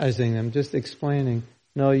chastising them, just explaining,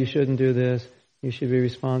 no, you shouldn't do this, you should be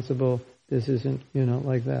responsible, this isn't,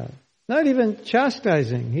 like that. Not even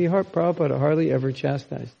chastising. Prabhupada hardly ever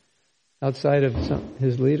chastised. Outside of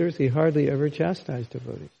his leaders, he hardly ever chastised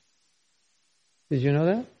devotees. Did you know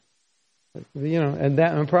that?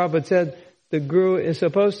 And Prabhupada said, the Guru is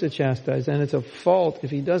supposed to chastise, and it's a fault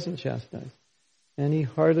if he doesn't chastise. And he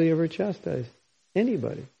hardly ever chastised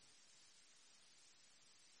anybody.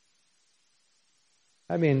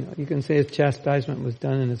 I mean, you can say his chastisement was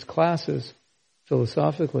done in his classes,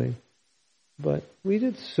 philosophically, but we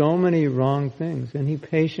did so many wrong things, and he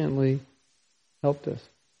patiently helped us.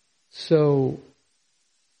 So,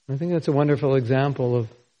 I think that's a wonderful example of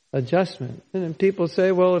adjustment. And then people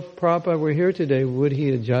say, well, if Prabhupada were here today, would he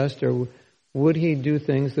adjust or would he do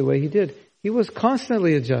things the way he did? He was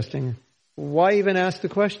constantly adjusting. Why even ask the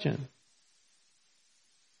question?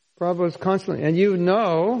 Prabhupada was constantly, and you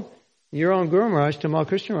know, your own Guru Maharaj, Tamal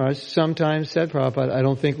Krishna Maharaj, sometimes said, Prabhupada, I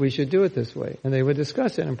don't think we should do it this way. And they would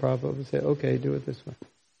discuss it, and Prabhupada would say, okay, do it this way.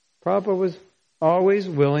 Prabhupada was always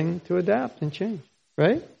willing to adapt and change,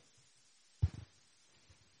 right?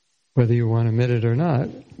 Whether you want to admit it or not,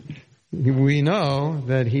 we know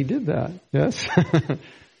that he did that, yes?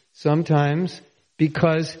 Sometimes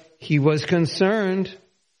because he was concerned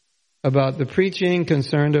about the preaching,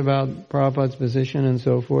 concerned about Prabhupada's position and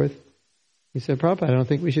so forth. He said, Prabhupada, I don't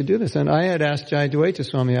think we should do this. And I had asked Jayadvaita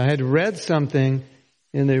Swami, I had read something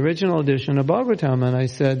in the original edition of Bhagavatam, and I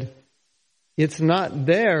said, it's not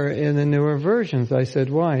there in the newer versions. I said,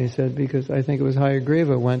 why? He said, because I think it was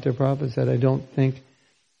Hayagriva went to Prabhupada and said, I don't think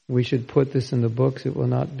we should put this in the books. It will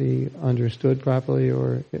not be understood properly,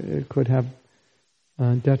 or it could have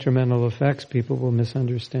detrimental effects. People will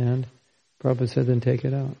misunderstand. Prabhupada said, then take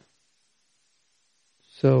it out.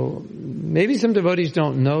 So maybe some devotees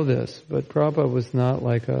don't know this, but Prabhupada was not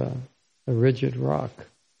like a rigid rock.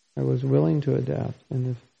 I was willing to adapt.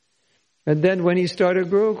 And then when he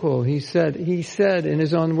started Gurukul, he said in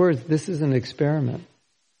his own words, this is an experiment.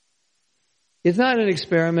 It's not an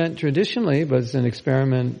experiment traditionally, but it's an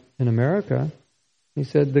experiment in America. He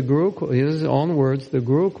said the Gurukul, his own words, the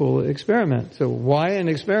Gurukul experiment. So why an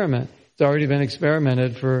experiment? It's already been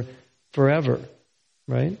experimented for forever,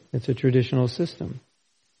 right? It's a traditional system.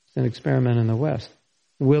 It's an experiment in the West.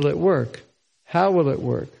 Will it work? How will it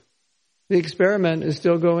work? The experiment is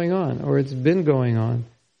still going on, or it's been going on.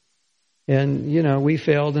 And, we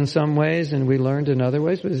failed in some ways and we learned in other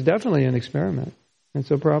ways, but it's definitely an experiment. And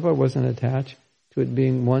so Prabhupada wasn't attached to it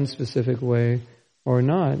being one specific way or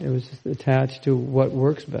not. It was just attached to what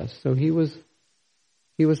works best. So he was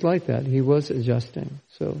like that. He was adjusting.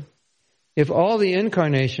 So if all the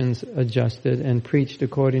incarnations adjusted and preached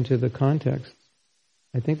according to the context,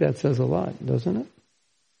 I think that says a lot, doesn't it?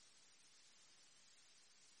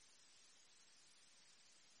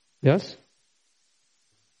 Yes?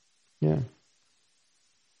 Yeah.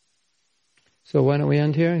 So why don't we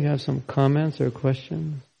end here? You have some comments or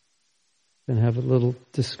questions? And have a little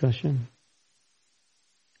discussion.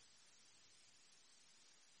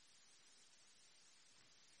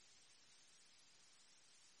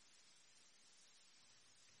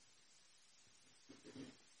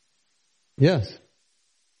 Yes.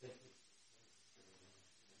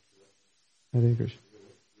 Hare Krishna.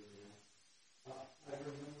 I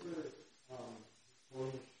remember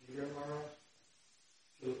going to Sri Maharaj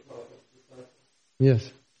to the Prophet's disciple.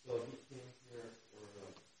 Yes. So he came here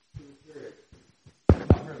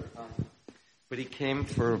but he came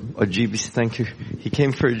for a GBC. Thank you. He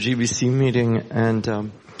came for a GBC meeting, and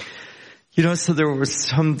so there was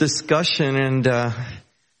some discussion, and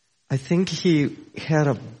I think he had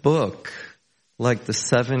a book like the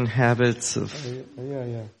 7 Habits of.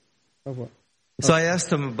 Yeah. Of what? So I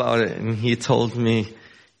asked him about it, and he told me,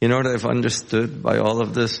 you know what I've understood by all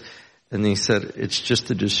of this? And he said, it's just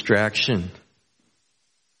a distraction.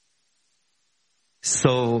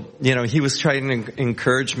 So, he was trying to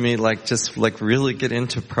encourage me, really get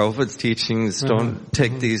into Prabhupada's teachings. Don't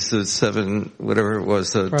take these 7, whatever it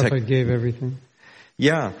was. Prabhupada gave everything.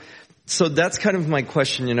 Yeah. So that's kind of my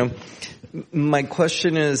question, My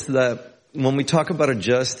question is that when we talk about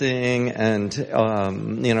adjusting and,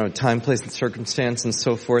 time, place, and circumstance and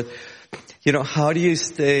so forth, how do you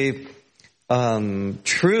stay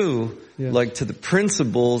true, to the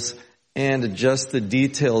principles and adjust the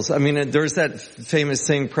details? I mean, there's that famous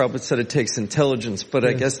saying, Prabhupada said it takes intelligence, but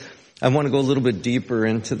I guess I want to go a little bit deeper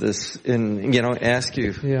into this and, ask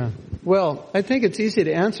you. Yeah. Well, I think it's easy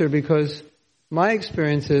to answer because my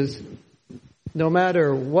experience is no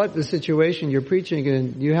matter what the situation you're preaching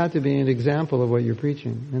in, you have to be an example of what you're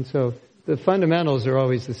preaching. And so the fundamentals are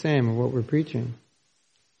always the same of what we're preaching.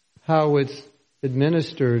 How it's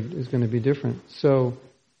administered is going to be different. So,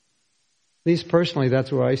 at least personally, that's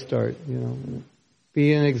where I start,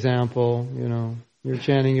 Be an example, You're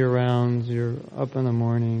chanting your rounds, you're up in the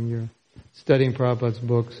morning, you're studying Prabhupada's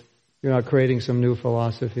books, you're not creating some new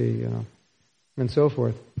philosophy, and so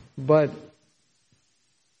forth. But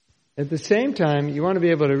at the same time, you want to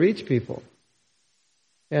be able to reach people.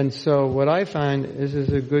 And so what I find is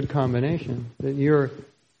a good combination. That you're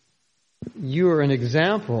an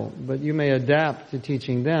example, but you may adapt to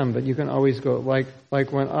teaching them, but you can always go,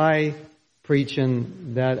 like when I preach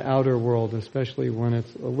in that outer world, especially when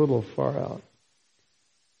it's a little far out.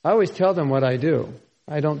 I always tell them what I do.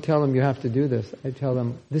 I don't tell them you have to do this. I tell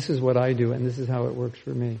them this is what I do and this is how it works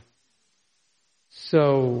for me.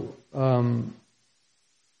 So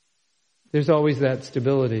there's always that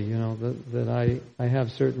stability, that I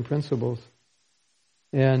have certain principles.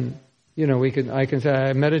 And, I can say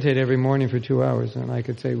I meditate every morning for 2 hours, and I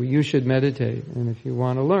could say, well, you should meditate. And if you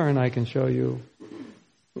want to learn, I can show you.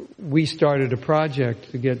 We started a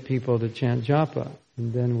project to get people to chant japa,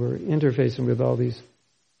 and then we're interfacing with all these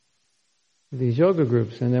yoga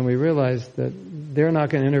groups, and then we realized that they're not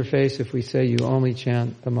going to interface if we say you only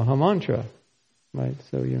chant the Maha Mantra, right?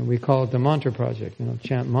 So, we call it the Mantra Project,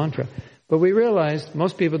 chant mantra. But we realized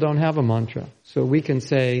most people don't have a mantra, so we can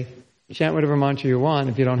say, chant whatever mantra you want.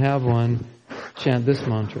 If you don't have one, chant this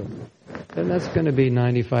mantra. And that's going to be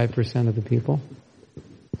 95% of the people.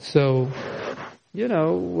 So,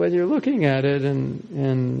 when you're looking at it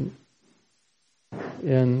and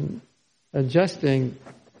adjusting,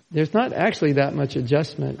 there's not actually that much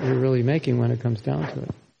adjustment you're really making when it comes down to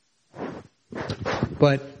it.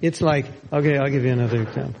 But it's like, okay, I'll give you another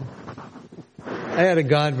example. I had a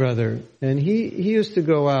godbrother, and he used to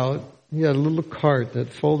go out. He had a little cart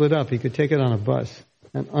that folded up. He could take it on a bus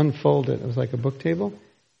and unfold it. It was like a book table.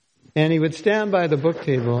 And he would stand by the book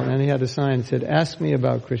table, and he had a sign that said, "Ask me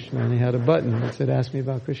about Krishna." And he had a button that said, "Ask me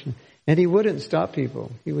about Krishna." And he wouldn't stop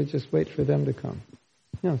people. He would just wait for them to come.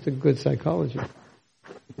 It's a good psychology.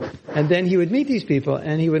 And then he would meet these people,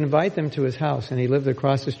 and he would invite them to his house. And he lived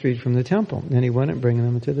across the street from the temple. And he wouldn't bring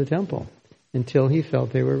them to the temple until he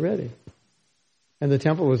felt they were ready. And the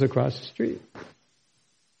temple was across the street.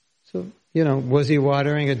 So, was he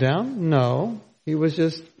watering it down? No. He was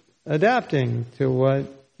just adapting to what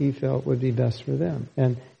he felt would be best for them.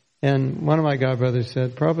 And one of my godbrothers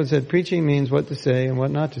said, Prabhupada said, preaching means what to say and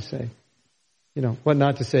what not to say. What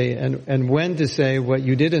not to say and when to say what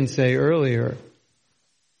you didn't say earlier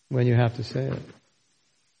when you have to say it.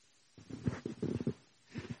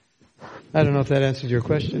 I don't know if that answers your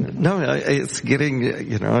question. No, it's getting,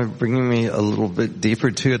 bringing me a little bit deeper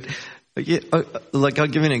to it. Like, I'll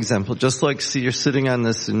give you an example. Just like, see, you're sitting on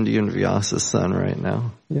this Indian Vyasa right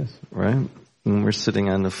now. Yes. Right? And we're sitting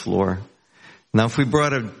on the floor. Now, if we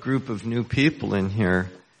brought a group of new people in here,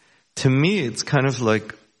 to me, it's kind of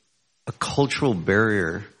like a cultural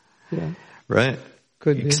barrier. Yeah. Right?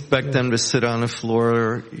 Could you be. expect them to sit on the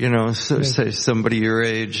floor, say somebody your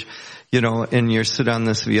age, and you're sit on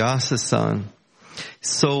this Vyasa.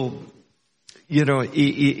 So,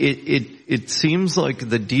 it seems like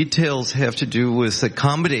the details have to do with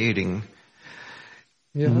accommodating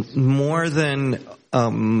more than,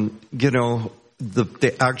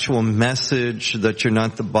 the actual message that you're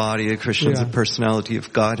not the body of Krishna, the personality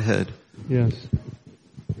of Godhead. Yes.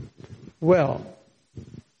 Well,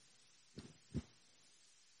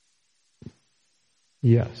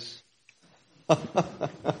 yes.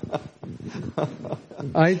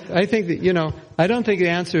 I think that, I don't think the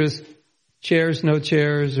answer is chairs, no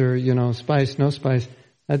chairs, or, spice, no spice.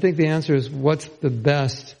 I think the answer is what's the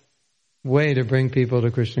best way to bring people to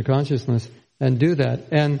Krishna consciousness and do that.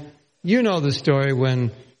 And the story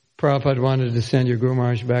when Prabhupada wanted to send your Guru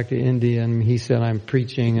Maharaj back to India and he said, I'm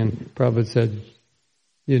preaching, and Prabhupada said,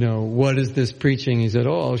 what is this preaching? He said,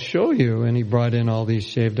 I'll show you. And he brought in all these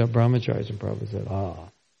shaved up brahmacharis, and Prabhupada said,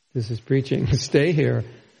 this is preaching, stay here.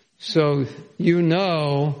 So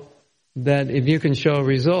that if you can show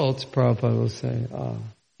results, Prabhupada will say,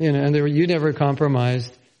 and you never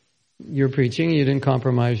compromised your preaching, you didn't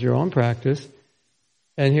compromise your own practice.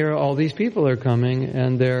 And here all these people are coming,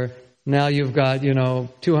 and now you've got,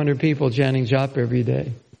 200 people chanting japa every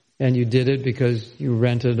day. And you did it because you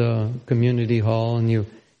rented a community hall and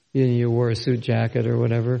you wore a suit jacket or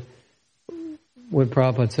whatever. Would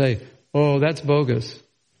Prabhupada say, that's bogus.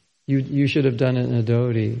 You should have done it in a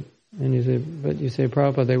devotee. And you say,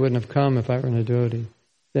 Prabhupada, they wouldn't have come if I were in a devotee.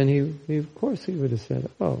 Then he of course he would have said,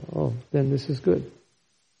 then this is good.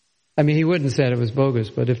 I mean, he wouldn't have said it was bogus,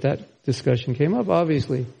 but if that discussion came up,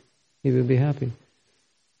 obviously he would be happy.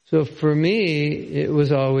 So for me, it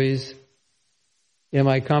was always, am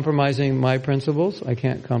I compromising my principles? I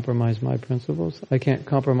can't compromise my principles. I can't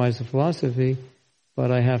compromise the philosophy, but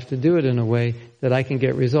I have to do it in a way that I can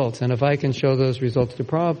get results. And if I can show those results to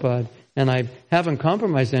Prabhupada, and I haven't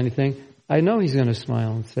compromised anything, I know he's going to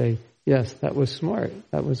smile and say, yes, that was smart,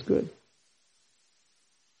 that was good.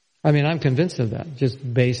 I mean, I'm convinced of that,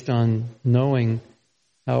 just based on knowing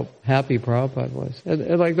how happy Prabhupada was.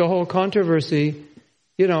 And like the whole controversy,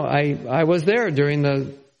 I was there during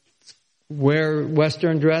the wear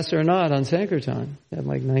Western dress or not on Sankirtan. In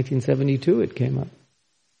like 1972 it came up.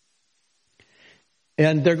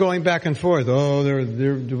 And they're going back and forth. Oh, their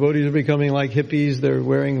devotees are becoming like hippies. They're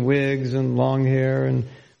wearing wigs and long hair and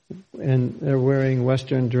they're wearing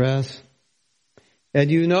Western dress. And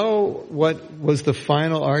you know what was the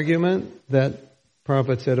final argument that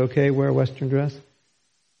Prabhupada said, okay, wear Western dress?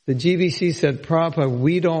 The GBC said, Prabhupada,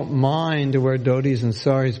 we don't mind to wear dhotis and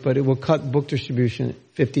saris, but it will cut book distribution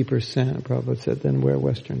 50%. Prabhupada said, then wear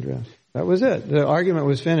Western dress. That was it. The argument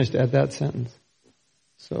was finished at that sentence.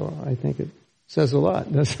 So I think it says a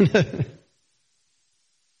lot, doesn't it?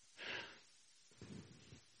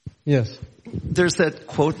 Yes. There's that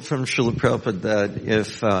quote from Srila Prabhupada that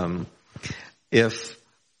if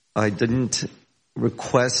I didn't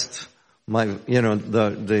request my,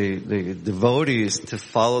 the devotees to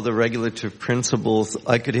follow the regulative principles,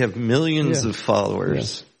 I could have millions of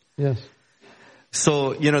followers. Yes.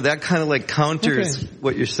 So, that kind of like counters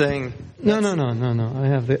what you're saying. No. I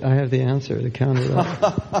have the answer to counter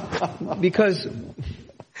that. Because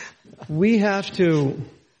we have to...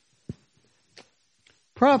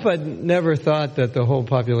 Prabhupada never thought that the whole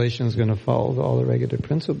population is going to follow all the regulative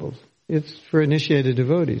principles. It's for initiated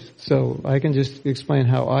devotees. So I can just explain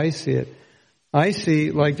how I see it. I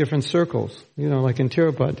see like different circles. Like in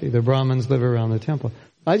Tirupati, the Brahmins live around the temple.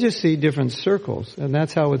 I just see different circles, and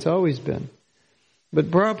that's how it's always been. But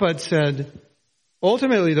Prabhupada said,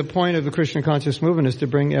 ultimately the point of the Krishna conscious movement is to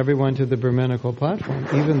bring everyone to the Brahmanical platform,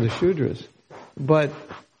 even the Shudras. But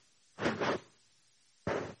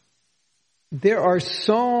there are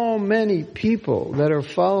so many people that are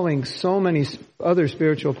following so many other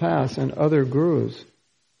spiritual paths and other gurus.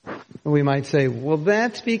 And we might say, well,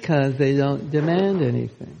 that's because they don't demand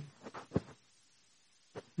anything.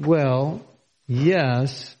 Well,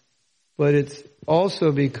 yes, but it's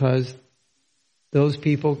also because those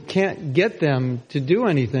people can't get them to do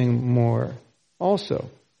anything more also.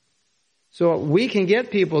 So we can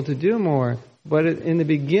get people to do more, but in the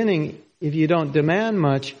beginning, if you don't demand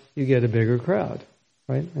much, you get a bigger crowd,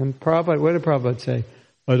 right? And Prabhupada, what did Prabhupada say?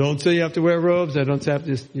 I don't say you have to wear robes. I don't say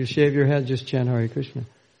you shave your head, just chant Hare Krishna.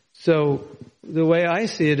 So the way I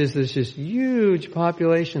see it is there's this huge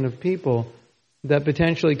population of people that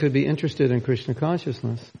potentially could be interested in Krishna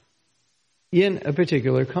consciousness in a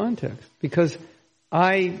particular context. Because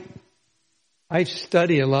I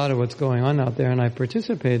study a lot of what's going on out there, and I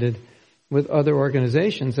participated with other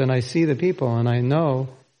organizations, and I see the people, and I know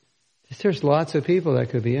there's lots of people that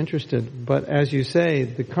could be interested. But as you say,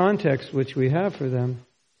 the context which we have for them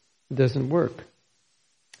doesn't work.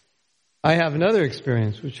 I have another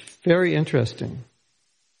experience, which is very interesting,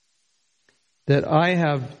 that I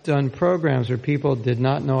have done programs where people did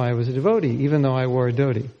not know I was a devotee, even though I wore a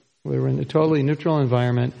dhoti. We were in a totally neutral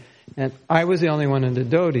environment, and I was the only one in the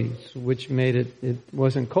dhotis, which made it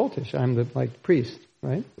wasn't cultish. I'm the priest,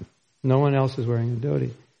 right? No one else is wearing a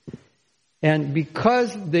dhoti. And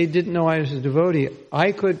because they didn't know I was a devotee,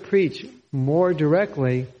 I could preach more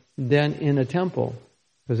directly than in a temple.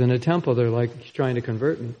 Because in a temple, they're like trying to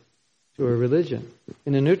convert me to a religion.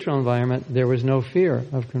 In a neutral environment, there was no fear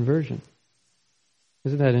of conversion.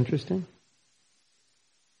 Isn't that interesting?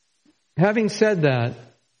 Having said that,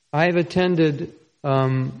 I've attended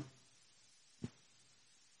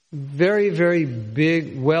very, very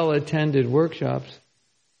big, well-attended workshops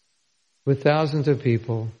with thousands of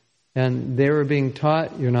people, and they were being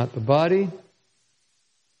taught, you're not the body.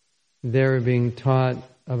 They were being taught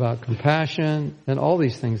about compassion and all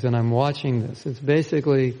these things, and I'm watching this. It's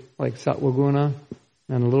basically like Sattva-guna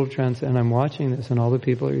and a little trance, and I'm watching this, and all the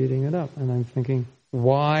people are eating it up, and I'm thinking,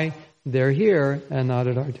 why they're here and not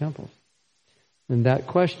at our temples? And that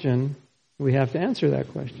question, we have to answer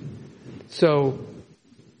that question. So,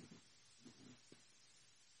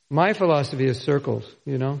 my philosophy is circles,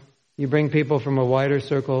 You bring people from a wider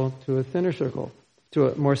circle to a thinner circle, to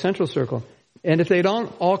a more central circle. And if they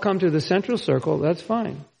don't all come to the central circle, that's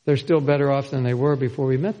fine. They're still better off than they were before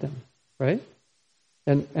we met them, right?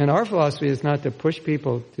 And our philosophy is not to push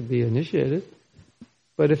people to be initiated,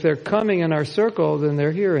 but if they're coming in our circle, then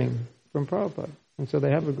they're hearing from Prabhupada. And so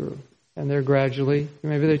they have a guru. And they're gradually,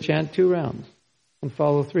 maybe they chant 2 rounds and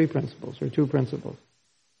follow 3 principles or 2 principles.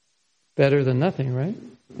 Better than nothing, right?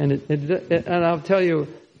 And and I'll tell you,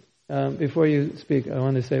 before you speak, I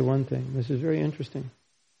want to say one thing. This is very interesting.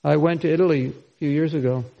 I went to Italy a few years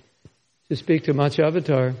ago to speak to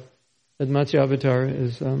Matsya and Matsya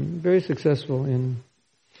is very successful in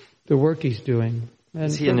the work he's doing. And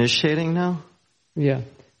is he initiating now? Yeah.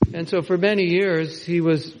 And so for many years, he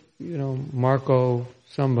was, Marco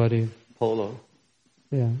somebody. Polo.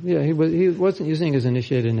 Yeah. He wasn't using his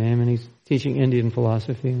initiated name, and he's teaching Indian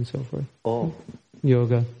philosophy and so forth. Oh.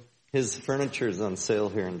 Yoga. His furniture is on sale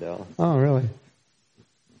here in Dallas. Oh, really?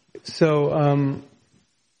 So,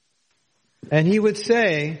 And he would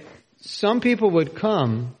say, some people would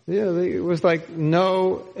come. It was like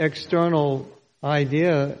no external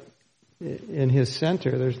idea in his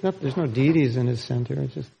center. There's no deities in his center.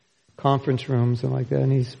 It's just conference rooms and like that.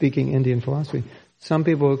 And he's speaking Indian philosophy. Some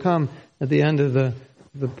people would come at the end of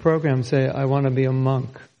the program say, I want to be a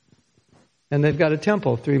monk. And they've got a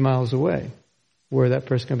temple 3 miles away where that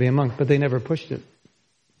person can be a monk, but they never pushed it.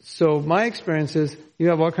 So my experience is you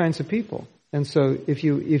have all kinds of people. And so if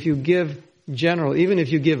you give general, even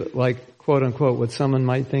if you give like quote unquote what someone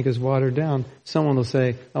might think is watered down, someone will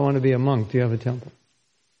say, I want to be a monk. Do you have a temple?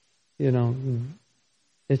 You know,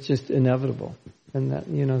 it's just inevitable. And that,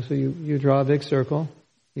 you know, so you draw a big circle,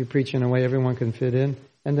 you preach in a way everyone can fit in,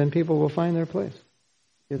 and then people will find their place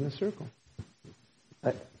in the circle.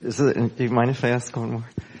 Do you mind if I ask one more?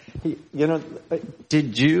 You know,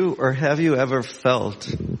 did you or have you ever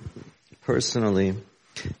felt personally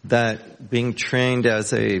that being trained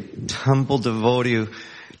as a temple devotee,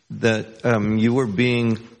 that you were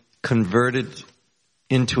being converted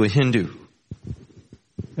into a Hindu?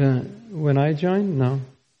 When I joined, no.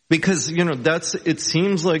 Because, you know, it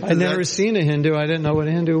seems like... I'd never seen a Hindu. I didn't know what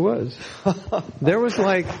a Hindu was. There was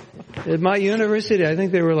like, at my university, I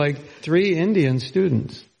think there were like 3 Indian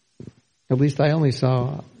students. At least I only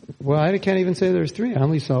saw, well, I can't even say there's 3. I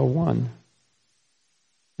only saw 1.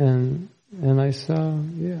 And I saw,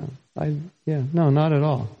 no, not at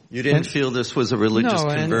all. You didn't feel this was a religious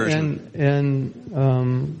conversion?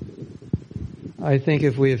 And I think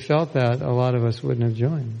if we had felt that, a lot of us wouldn't have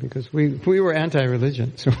joined, because we were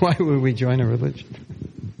anti-religion. So why would we join a religion?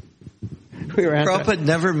 Prabhupada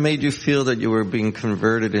never made you feel that you were being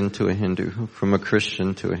converted into a Hindu, from a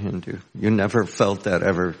Christian to a Hindu. You never felt that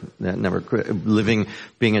ever. That never,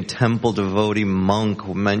 being a temple devotee monk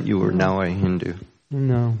meant you were now a Hindu.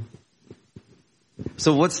 No.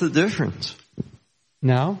 So what's the difference?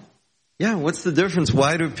 Now? Yeah, what's the difference?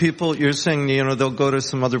 Why do people, you're saying, you know, they'll go to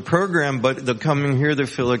some other program, but they'll come in here, they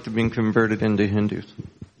feel like they're being converted into Hindus.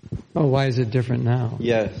 Oh, why is it different now?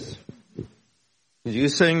 Yes. You're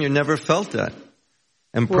saying you never felt that.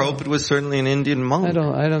 And Prabhupada was certainly an Indian monk.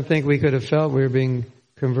 I don't think we could have felt we were being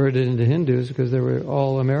converted into Hindus, because there were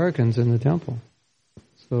all Americans in the temple.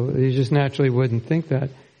 So you just naturally wouldn't think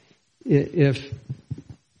that. If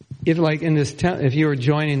like in this, if you were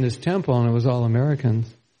joining this temple and it was all Americans,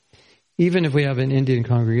 even if we have an Indian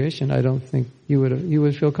congregation, I don't think you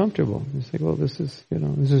would feel comfortable. You say, well, this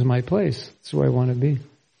is my place. This is where I want to be.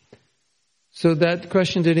 So that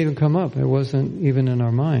question didn't even come up. It wasn't even in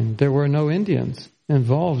our mind. There were no Indians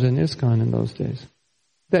involved in ISKCON in those days.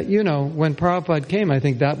 That, you know, when Prabhupada came, I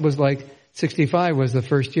think that was like 65 was the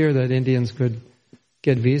first year that Indians could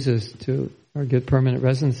get visas or get permanent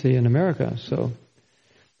residency in America. So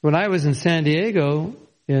when I was in San Diego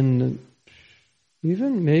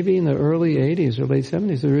even maybe in the early 80s or late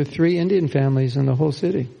 70s, there were 3 Indian families in the whole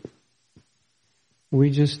city.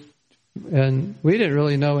 And we didn't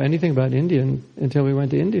really know anything about Indian until we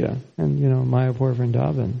went to India and, you know, Mayapur,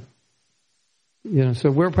 Vrindavan. You know,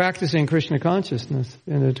 so we're practicing Krishna consciousness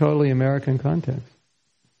in a totally American context.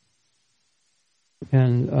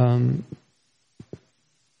 And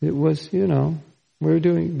it was, you know, we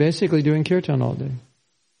were basically doing kirtan all day.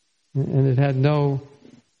 And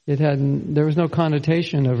there was no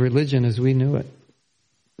connotation of religion as we knew it.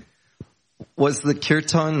 Was the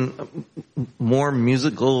kirtan more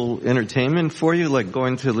musical entertainment for you, like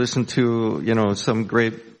going to listen to, you know, some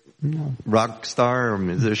great rock star or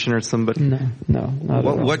musician or somebody? No, not at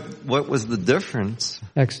all. What was the difference?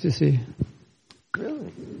 Ecstasy.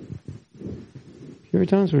 Really?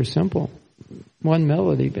 Kirtans were simple. One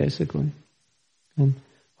melody, basically. And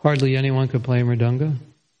hardly anyone could play mridanga.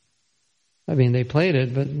 I mean, they played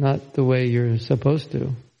it, but not the way you're supposed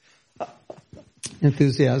to.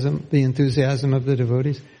 The enthusiasm of the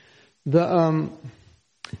devotees. The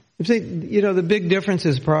big difference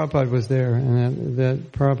is Prabhupada was there, and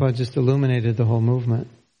that Prabhupada just illuminated the whole movement.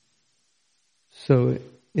 So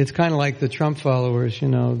it's kind of like the Trump followers, you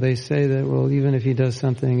know, they say that, well, even if he does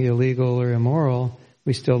something illegal or immoral,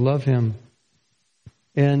 we still love him.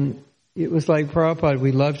 And it was like Prabhupada,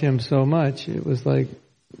 we loved him so much, it was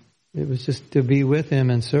just to be with him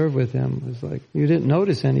and serve with him. It was like, you didn't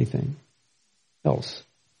notice anything else.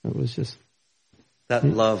 It was just... That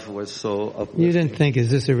love was so uplifting. You didn't think, is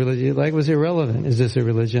this a religion? Like, it was irrelevant. Is this a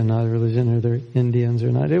religion, not a religion? Are there Indians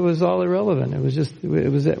or not? It was all irrelevant.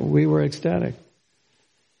 We were ecstatic.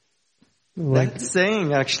 That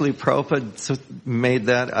saying, actually, Prabhupada made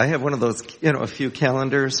that. I have one of those, you know, a few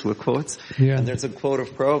calendars with quotes. Yeah. And there's a quote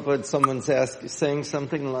of Prabhupada. Someone's saying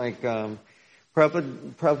something like,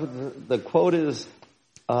 Prabhupada, the quote is,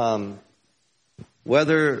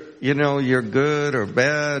 whether, you're good or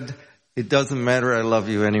bad, it doesn't matter. I love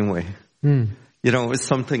you anyway. It was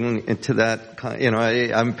something into that kind,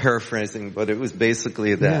 I'm paraphrasing, but it was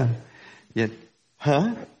basically that. Yeah.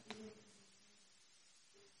 Huh?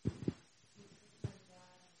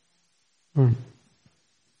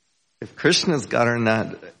 If Krishna's God or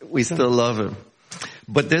not, we still love him.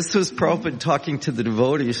 But this was Prabhupada talking to the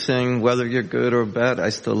devotees, saying, whether you're good or bad, I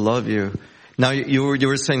still love you. Now, you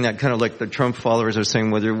were saying that kind of like the Trump followers are saying,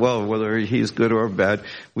 whether he's good or bad,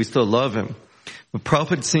 we still love him. But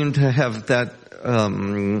Prabhupada seemed to have that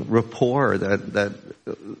rapport,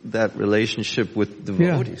 that relationship with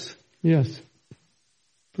devotees. Yeah. Yes,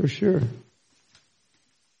 for sure.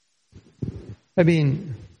 I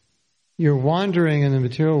mean, you're wandering in the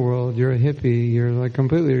material world, you're a hippie, you're like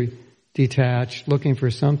completely detached, looking for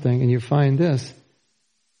something, and you find this.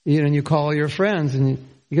 And you call your friends,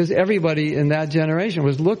 because everybody in that generation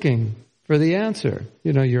was looking for the answer.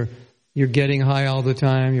 You're getting high all the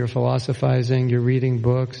time, you're philosophizing, you're reading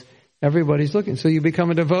books. Everybody's looking. So you become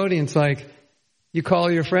a devotee, and it's like, you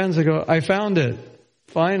call your friends and go, I found it,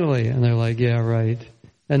 finally. And they're like, yeah, right.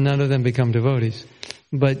 And none of them become devotees.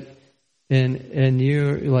 But, and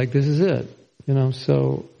you're like, this is it.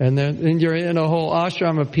 So, and you're in a whole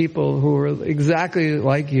ashram of people who are exactly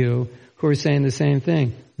like you, who are saying the same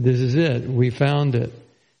thing. This is it. We found it.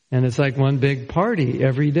 And it's like one big party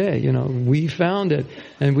every day. We found it,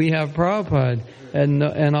 and we have Prabhupada,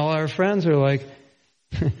 and all our friends are like,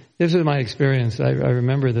 this is my experience. I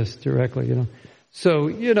remember this directly, So,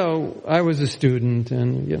 I was a student,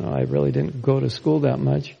 and, I really didn't go to school that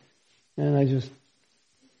much. And I just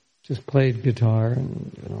played guitar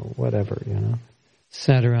and, whatever,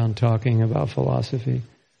 sat around talking about philosophy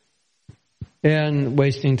and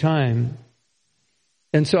wasting time.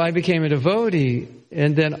 And so I became a devotee,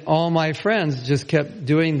 and then all my friends just kept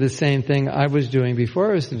doing the same thing I was doing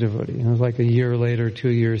before I was a devotee. And it was like a year later, 2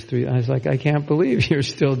 years, 3. I was like, I can't believe you're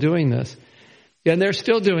still doing this. And they're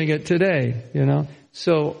still doing it today,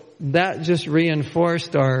 So that just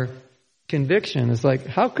reinforced our conviction. It's like,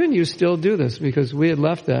 how can you still do this? Because we had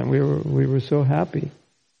left that and we were so happy.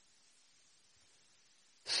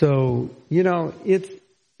 So,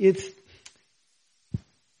 it's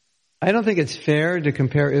I don't think it's fair to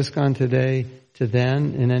compare ISKCON today to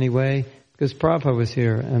then in any way, because Prabhupada was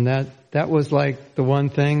here, and that was like the one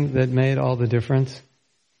thing that made all the difference.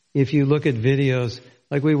 If you look at videos,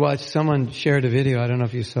 like we watched, someone shared a video, I don't know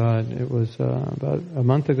if you saw it, it was about a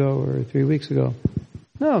month ago or 3 weeks ago.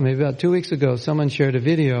 No, maybe about 2 weeks ago, someone shared a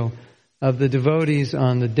video of the devotees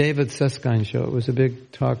on the David Susskind show. It was a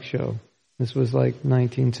big talk show. This was like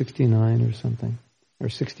 1969 or something, or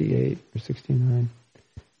 68 or 69.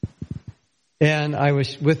 And I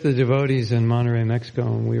was with the devotees in Monterrey, Mexico,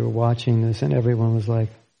 and we were watching this, and everyone was like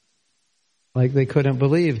they couldn't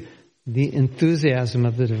believe the enthusiasm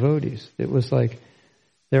of the devotees. It was like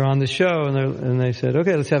they're on the show, and they said,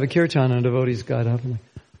 okay, let's have a kirtan, and the devotees got up and like,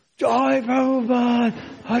 Jai Prabhupada,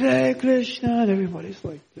 Hare Krishna, and everybody's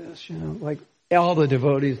like this, like all the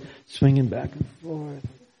devotees swinging back and forth.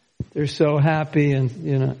 They're so happy, and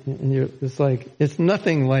it's like, it's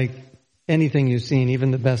nothing like anything you've seen.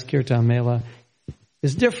 Even the best kirtan mela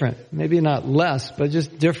is different. Maybe not less, but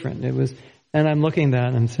just different. It was, and I'm looking at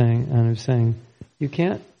that and I'm saying, you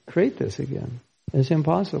can't create this again. It's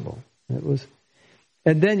impossible. It was,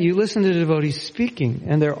 and then you listen to the devotees speaking,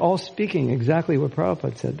 and they're all speaking exactly what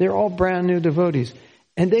Prabhupada said. They're all brand new devotees,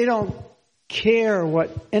 and they don't care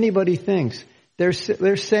what anybody thinks. They're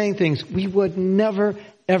saying things we would never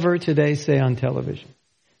ever today say on television.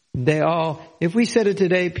 If we said it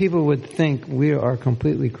today, people would think we are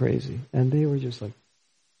completely crazy. And they were just like,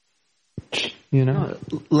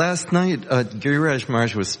 Last night, Giriraj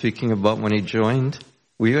Maharaj was speaking about when he joined.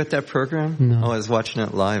 Were you at that program? No. Oh, I was watching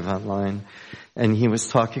it live online. And he was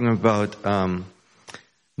talking about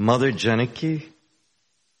Mother Janaki.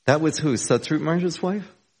 That was who? Satsrup Maharaj's wife?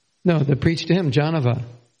 No, that preached to him, Janava.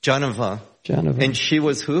 Janava. And she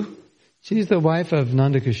was who? She's the wife of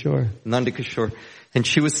Nandakishore. Nandakishore. And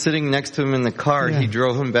she was sitting next to him in the car. Yeah. He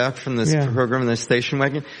drove him back from this program in the station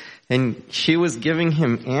wagon. And she was giving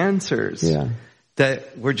him answers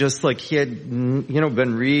that were just like he had,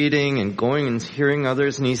 been reading and going and hearing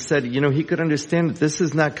others. And he said, he could understand that this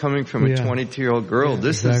is not coming from a 22-year-old girl.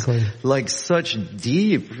 This is like such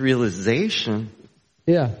deep realization.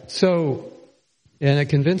 Yeah. So, and it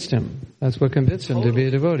convinced him. That's what convinced him to be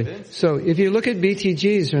a devotee. So if you look at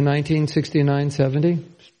BTGs from 1969-70,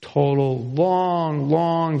 total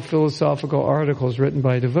long philosophical articles written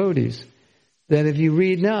by devotees, that if you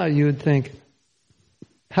read now, you would think,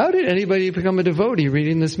 how did anybody become a devotee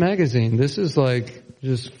reading this magazine? This is like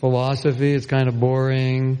just philosophy. It's kind of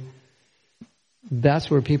boring. That's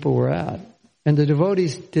where people were at. And the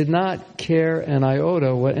devotees did not care an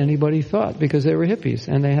iota what anybody thought because they were hippies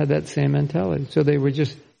and they had that same mentality. So they would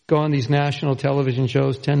just go on these national television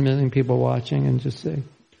shows, 10 million people watching, and just say,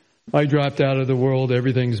 I dropped out of the world,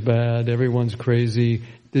 everything's bad, everyone's crazy,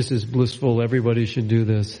 this is blissful, everybody should do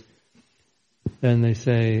this. And they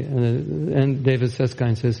say, and David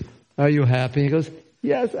Susskind says, are you happy? He goes,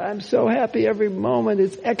 yes, I'm so happy every moment.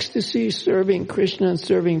 It's ecstasy serving Krishna and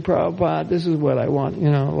serving Prabhupada. This is what I want,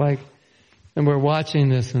 and we're watching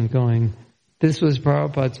this and going, this was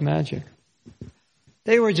Prabhupada's magic.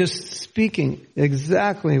 They were just speaking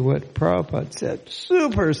exactly what Prabhupada said.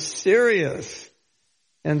 Super serious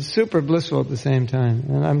and super blissful at the same time.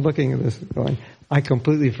 And I'm looking at this and going, I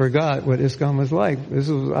completely forgot what ISKCON was like.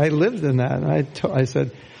 I lived in that. And I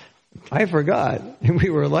said, I forgot. And we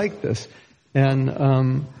were like this. And,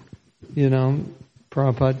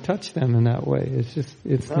 Prabhupada touched them in that way.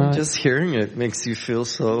 It's not. Just hearing it makes you feel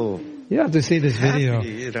so. You have to see this video.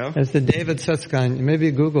 Happy, It's the David Susskind.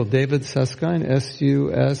 Maybe Google David Susskind,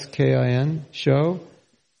 Suskin, show,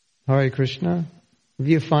 Hare Krishna. If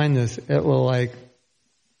you find this, it will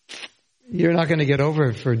you're not going to get over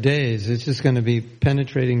it for days. It's just going to be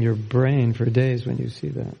penetrating your brain for days when you see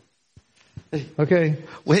that. Okay.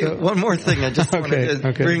 Wait, one more thing. I just wanted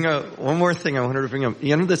to bring up one more thing. I wanted to bring up.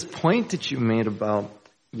 This point that you made about,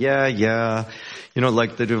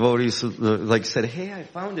 like the devotees said, hey, I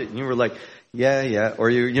found it, and you were like, yeah, or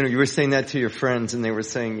you were saying that to your friends, and they were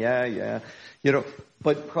saying, yeah.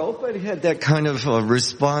 But Prabhupada had that kind of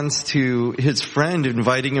response to his friend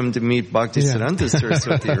inviting him to meet Bhaktisiddhanta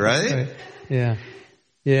Saraswati, right? Yeah.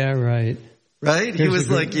 Yeah, right. Right? He was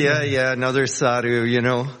like, another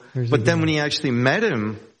sadhu, But then when he actually met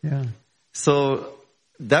him, so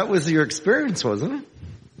that was your experience, wasn't it?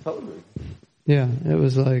 Totally. Yeah, it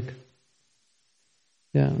was like,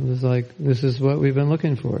 this is what we've been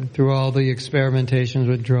looking for. Through all the experimentations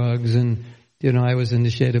with drugs and, I was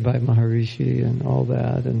initiated by Maharishi and all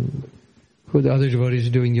that, and who the other devotees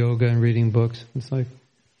are doing yoga and reading books. It's like,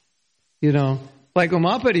 like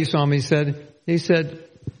Umapati Swami said, he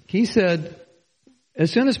said,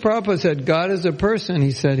 as soon as Prabhupada said, God is a person,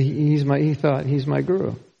 he said, he thought he's my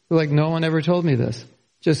guru. Like, no one ever told me this.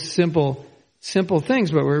 Just simple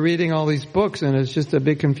things, but we're reading all these books and it's just a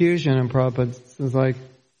big confusion, and Prabhupada is like,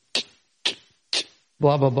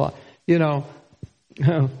 blah, blah, blah.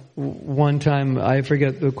 One time, I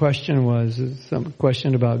forget the question was, some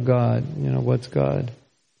question about God, what's God?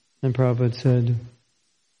 And Prabhupada said,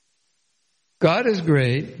 God is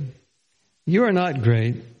great, you are not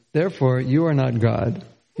great, therefore you are not God.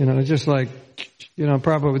 Just like,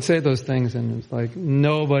 Prabhupada would say those things, and it's like,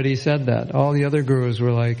 nobody said that. All the other gurus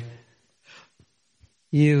were like,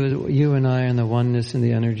 you and I and the oneness and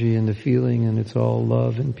the energy and the feeling, and it's all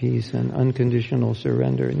love and peace and unconditional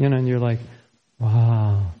surrender. And you're like,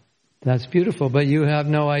 wow, that's beautiful. But you have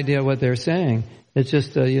no idea what they're saying. It's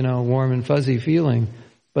just a, warm and fuzzy feeling,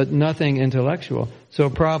 but nothing intellectual. So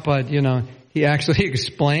Prabhupada, he actually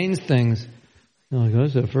explains things. Like,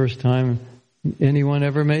 that's the first time anyone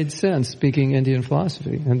ever made sense speaking Indian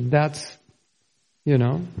philosophy. And that's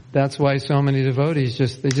why so many devotees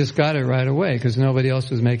they just got it right away, because nobody else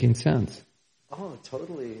was making sense. Oh,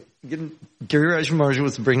 totally. Giriraj Maharaj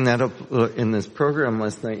was bringing that up in this program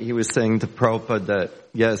last night. He was saying to Prabhupada that,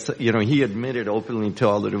 yes, he admitted openly to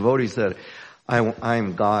all the devotees that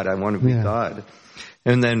I'm God, I want to be God.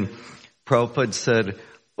 And then Prabhupada said,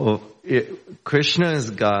 Krishna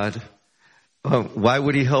is God. Why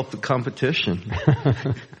would he help the competition?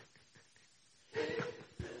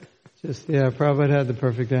 Prabhupada had the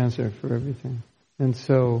perfect answer for everything. And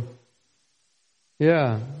so,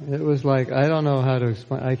 it was like, I don't know how to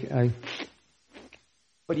explain.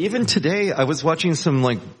 But even today, I was watching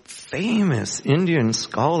some famous Indian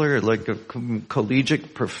scholar, like a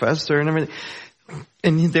collegiate professor and everything.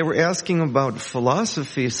 And they were asking about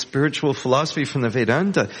philosophy, spiritual philosophy from the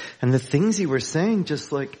Vedanta. And the things he was saying,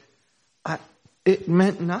 just it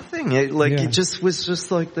meant nothing. It just was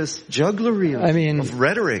just like this jugglery of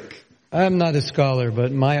rhetoric. I'm not a scholar,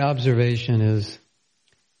 but my observation is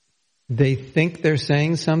they think they're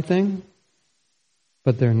saying something,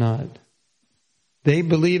 but they're not. They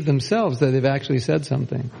believe themselves that they've actually said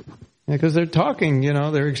something. Because they're talking,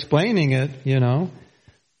 they're explaining it,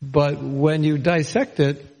 But when you dissect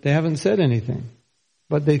it, they haven't said anything.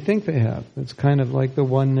 But they think they have. It's kind of like the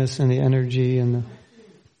oneness and the energy, and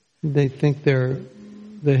they think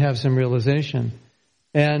they have some realization.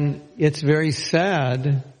 And it's very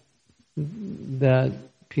sad that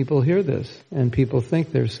people hear this and people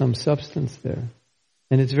think there's some substance there.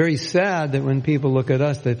 And it's very sad that when people look at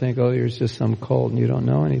us, they think, oh, you're just some cult and you don't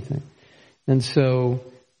know anything. And so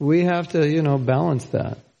we have to, balance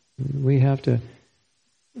that. We have to.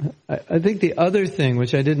 I think the other thing,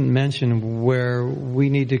 which I didn't mention, where we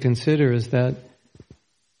need to consider is that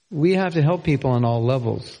we have to help people on all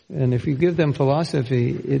levels. And if you give them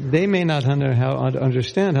philosophy, they may not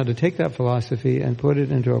understand how to take that philosophy and put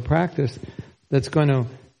it into a practice that's going to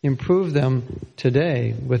improve them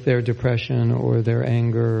today with their depression or their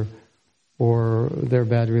anger or their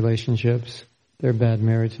bad relationships, their bad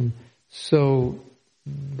marriage. And so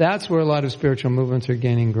that's where a lot of spiritual movements are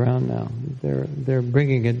gaining ground now. They're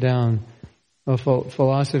bringing it down, a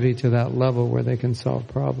philosophy to that level where they can solve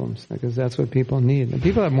problems, because that's what people need. And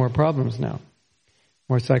people have more problems now,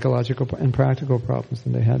 more psychological and practical problems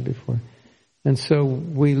than they had before. And so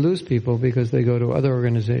we lose people because they go to other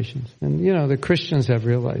organizations. And, the Christians have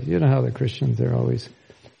realized, how the Christians, they're always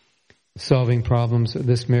solving problems at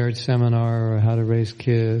this marriage seminar or how to raise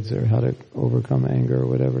kids or how to overcome anger or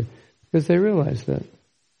whatever. Because they realize that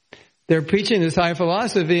they're preaching this high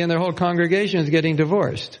philosophy and their whole congregation is getting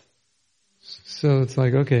divorced. So it's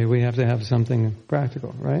like, okay, we have to have something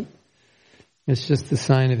practical, right? It's just the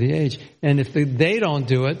sign of the age. And if they don't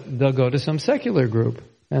do it, they'll go to some secular group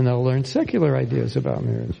and they'll learn secular ideas about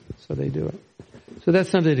marriage. So they do it. So that's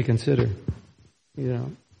something to consider,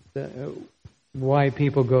 why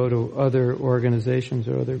people go to other organizations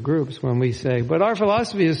or other groups when we say, but our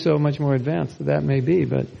philosophy is so much more advanced. That may be,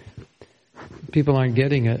 but people aren't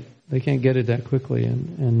getting it. They can't get it that quickly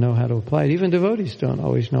and know how to apply it. Even devotees don't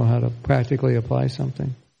always know how to practically apply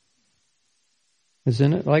something.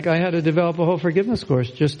 Isn't it? Like I had to develop a whole forgiveness course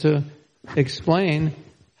just to explain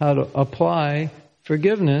how to apply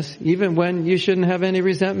forgiveness even when you shouldn't have any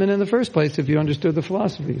resentment in the first place if you understood the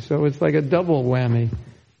philosophy. So it's like a double whammy.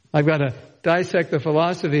 I've got to dissect the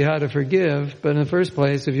philosophy how to forgive, but in the first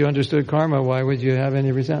place, if you understood karma, why would you have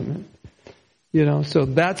any resentment? So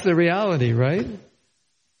that's the reality, right?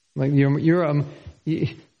 Like you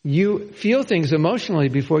feel things emotionally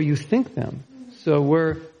before you think them. So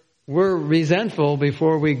we're resentful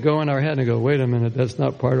before we go in our head and go, wait a minute, that's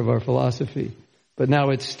not part of our philosophy. But now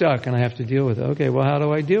it's stuck and I have to deal with it. Okay, well, how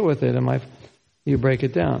do I deal with it? You break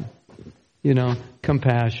it down.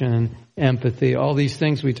 Compassion, empathy, all these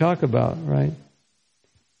things we talk about, right?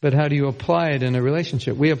 But how do you apply it in a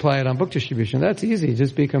relationship? We apply it on book distribution. That's easy.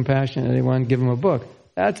 Just be compassionate. Anyone, give them a book.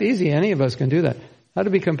 That's easy. Any of us can do that. How to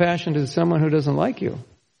be compassionate to someone who doesn't like you?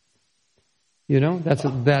 That's a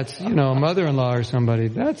mother-in-law or somebody.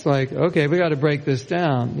 That's like, okay, we got to break this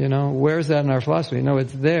down. Where's that in our philosophy? No,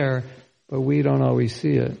 it's there, but we don't always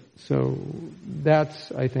see it. So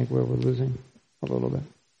that's, I think, where we're losing a little bit.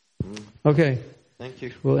 Okay. Thank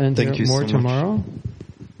you. We'll end here more tomorrow.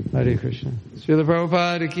 Hare Krishna. Srila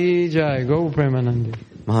Prabhupada ki jai. Go Premanandi.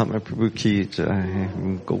 Mahatma Prabhu ki jai.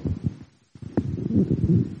 Go.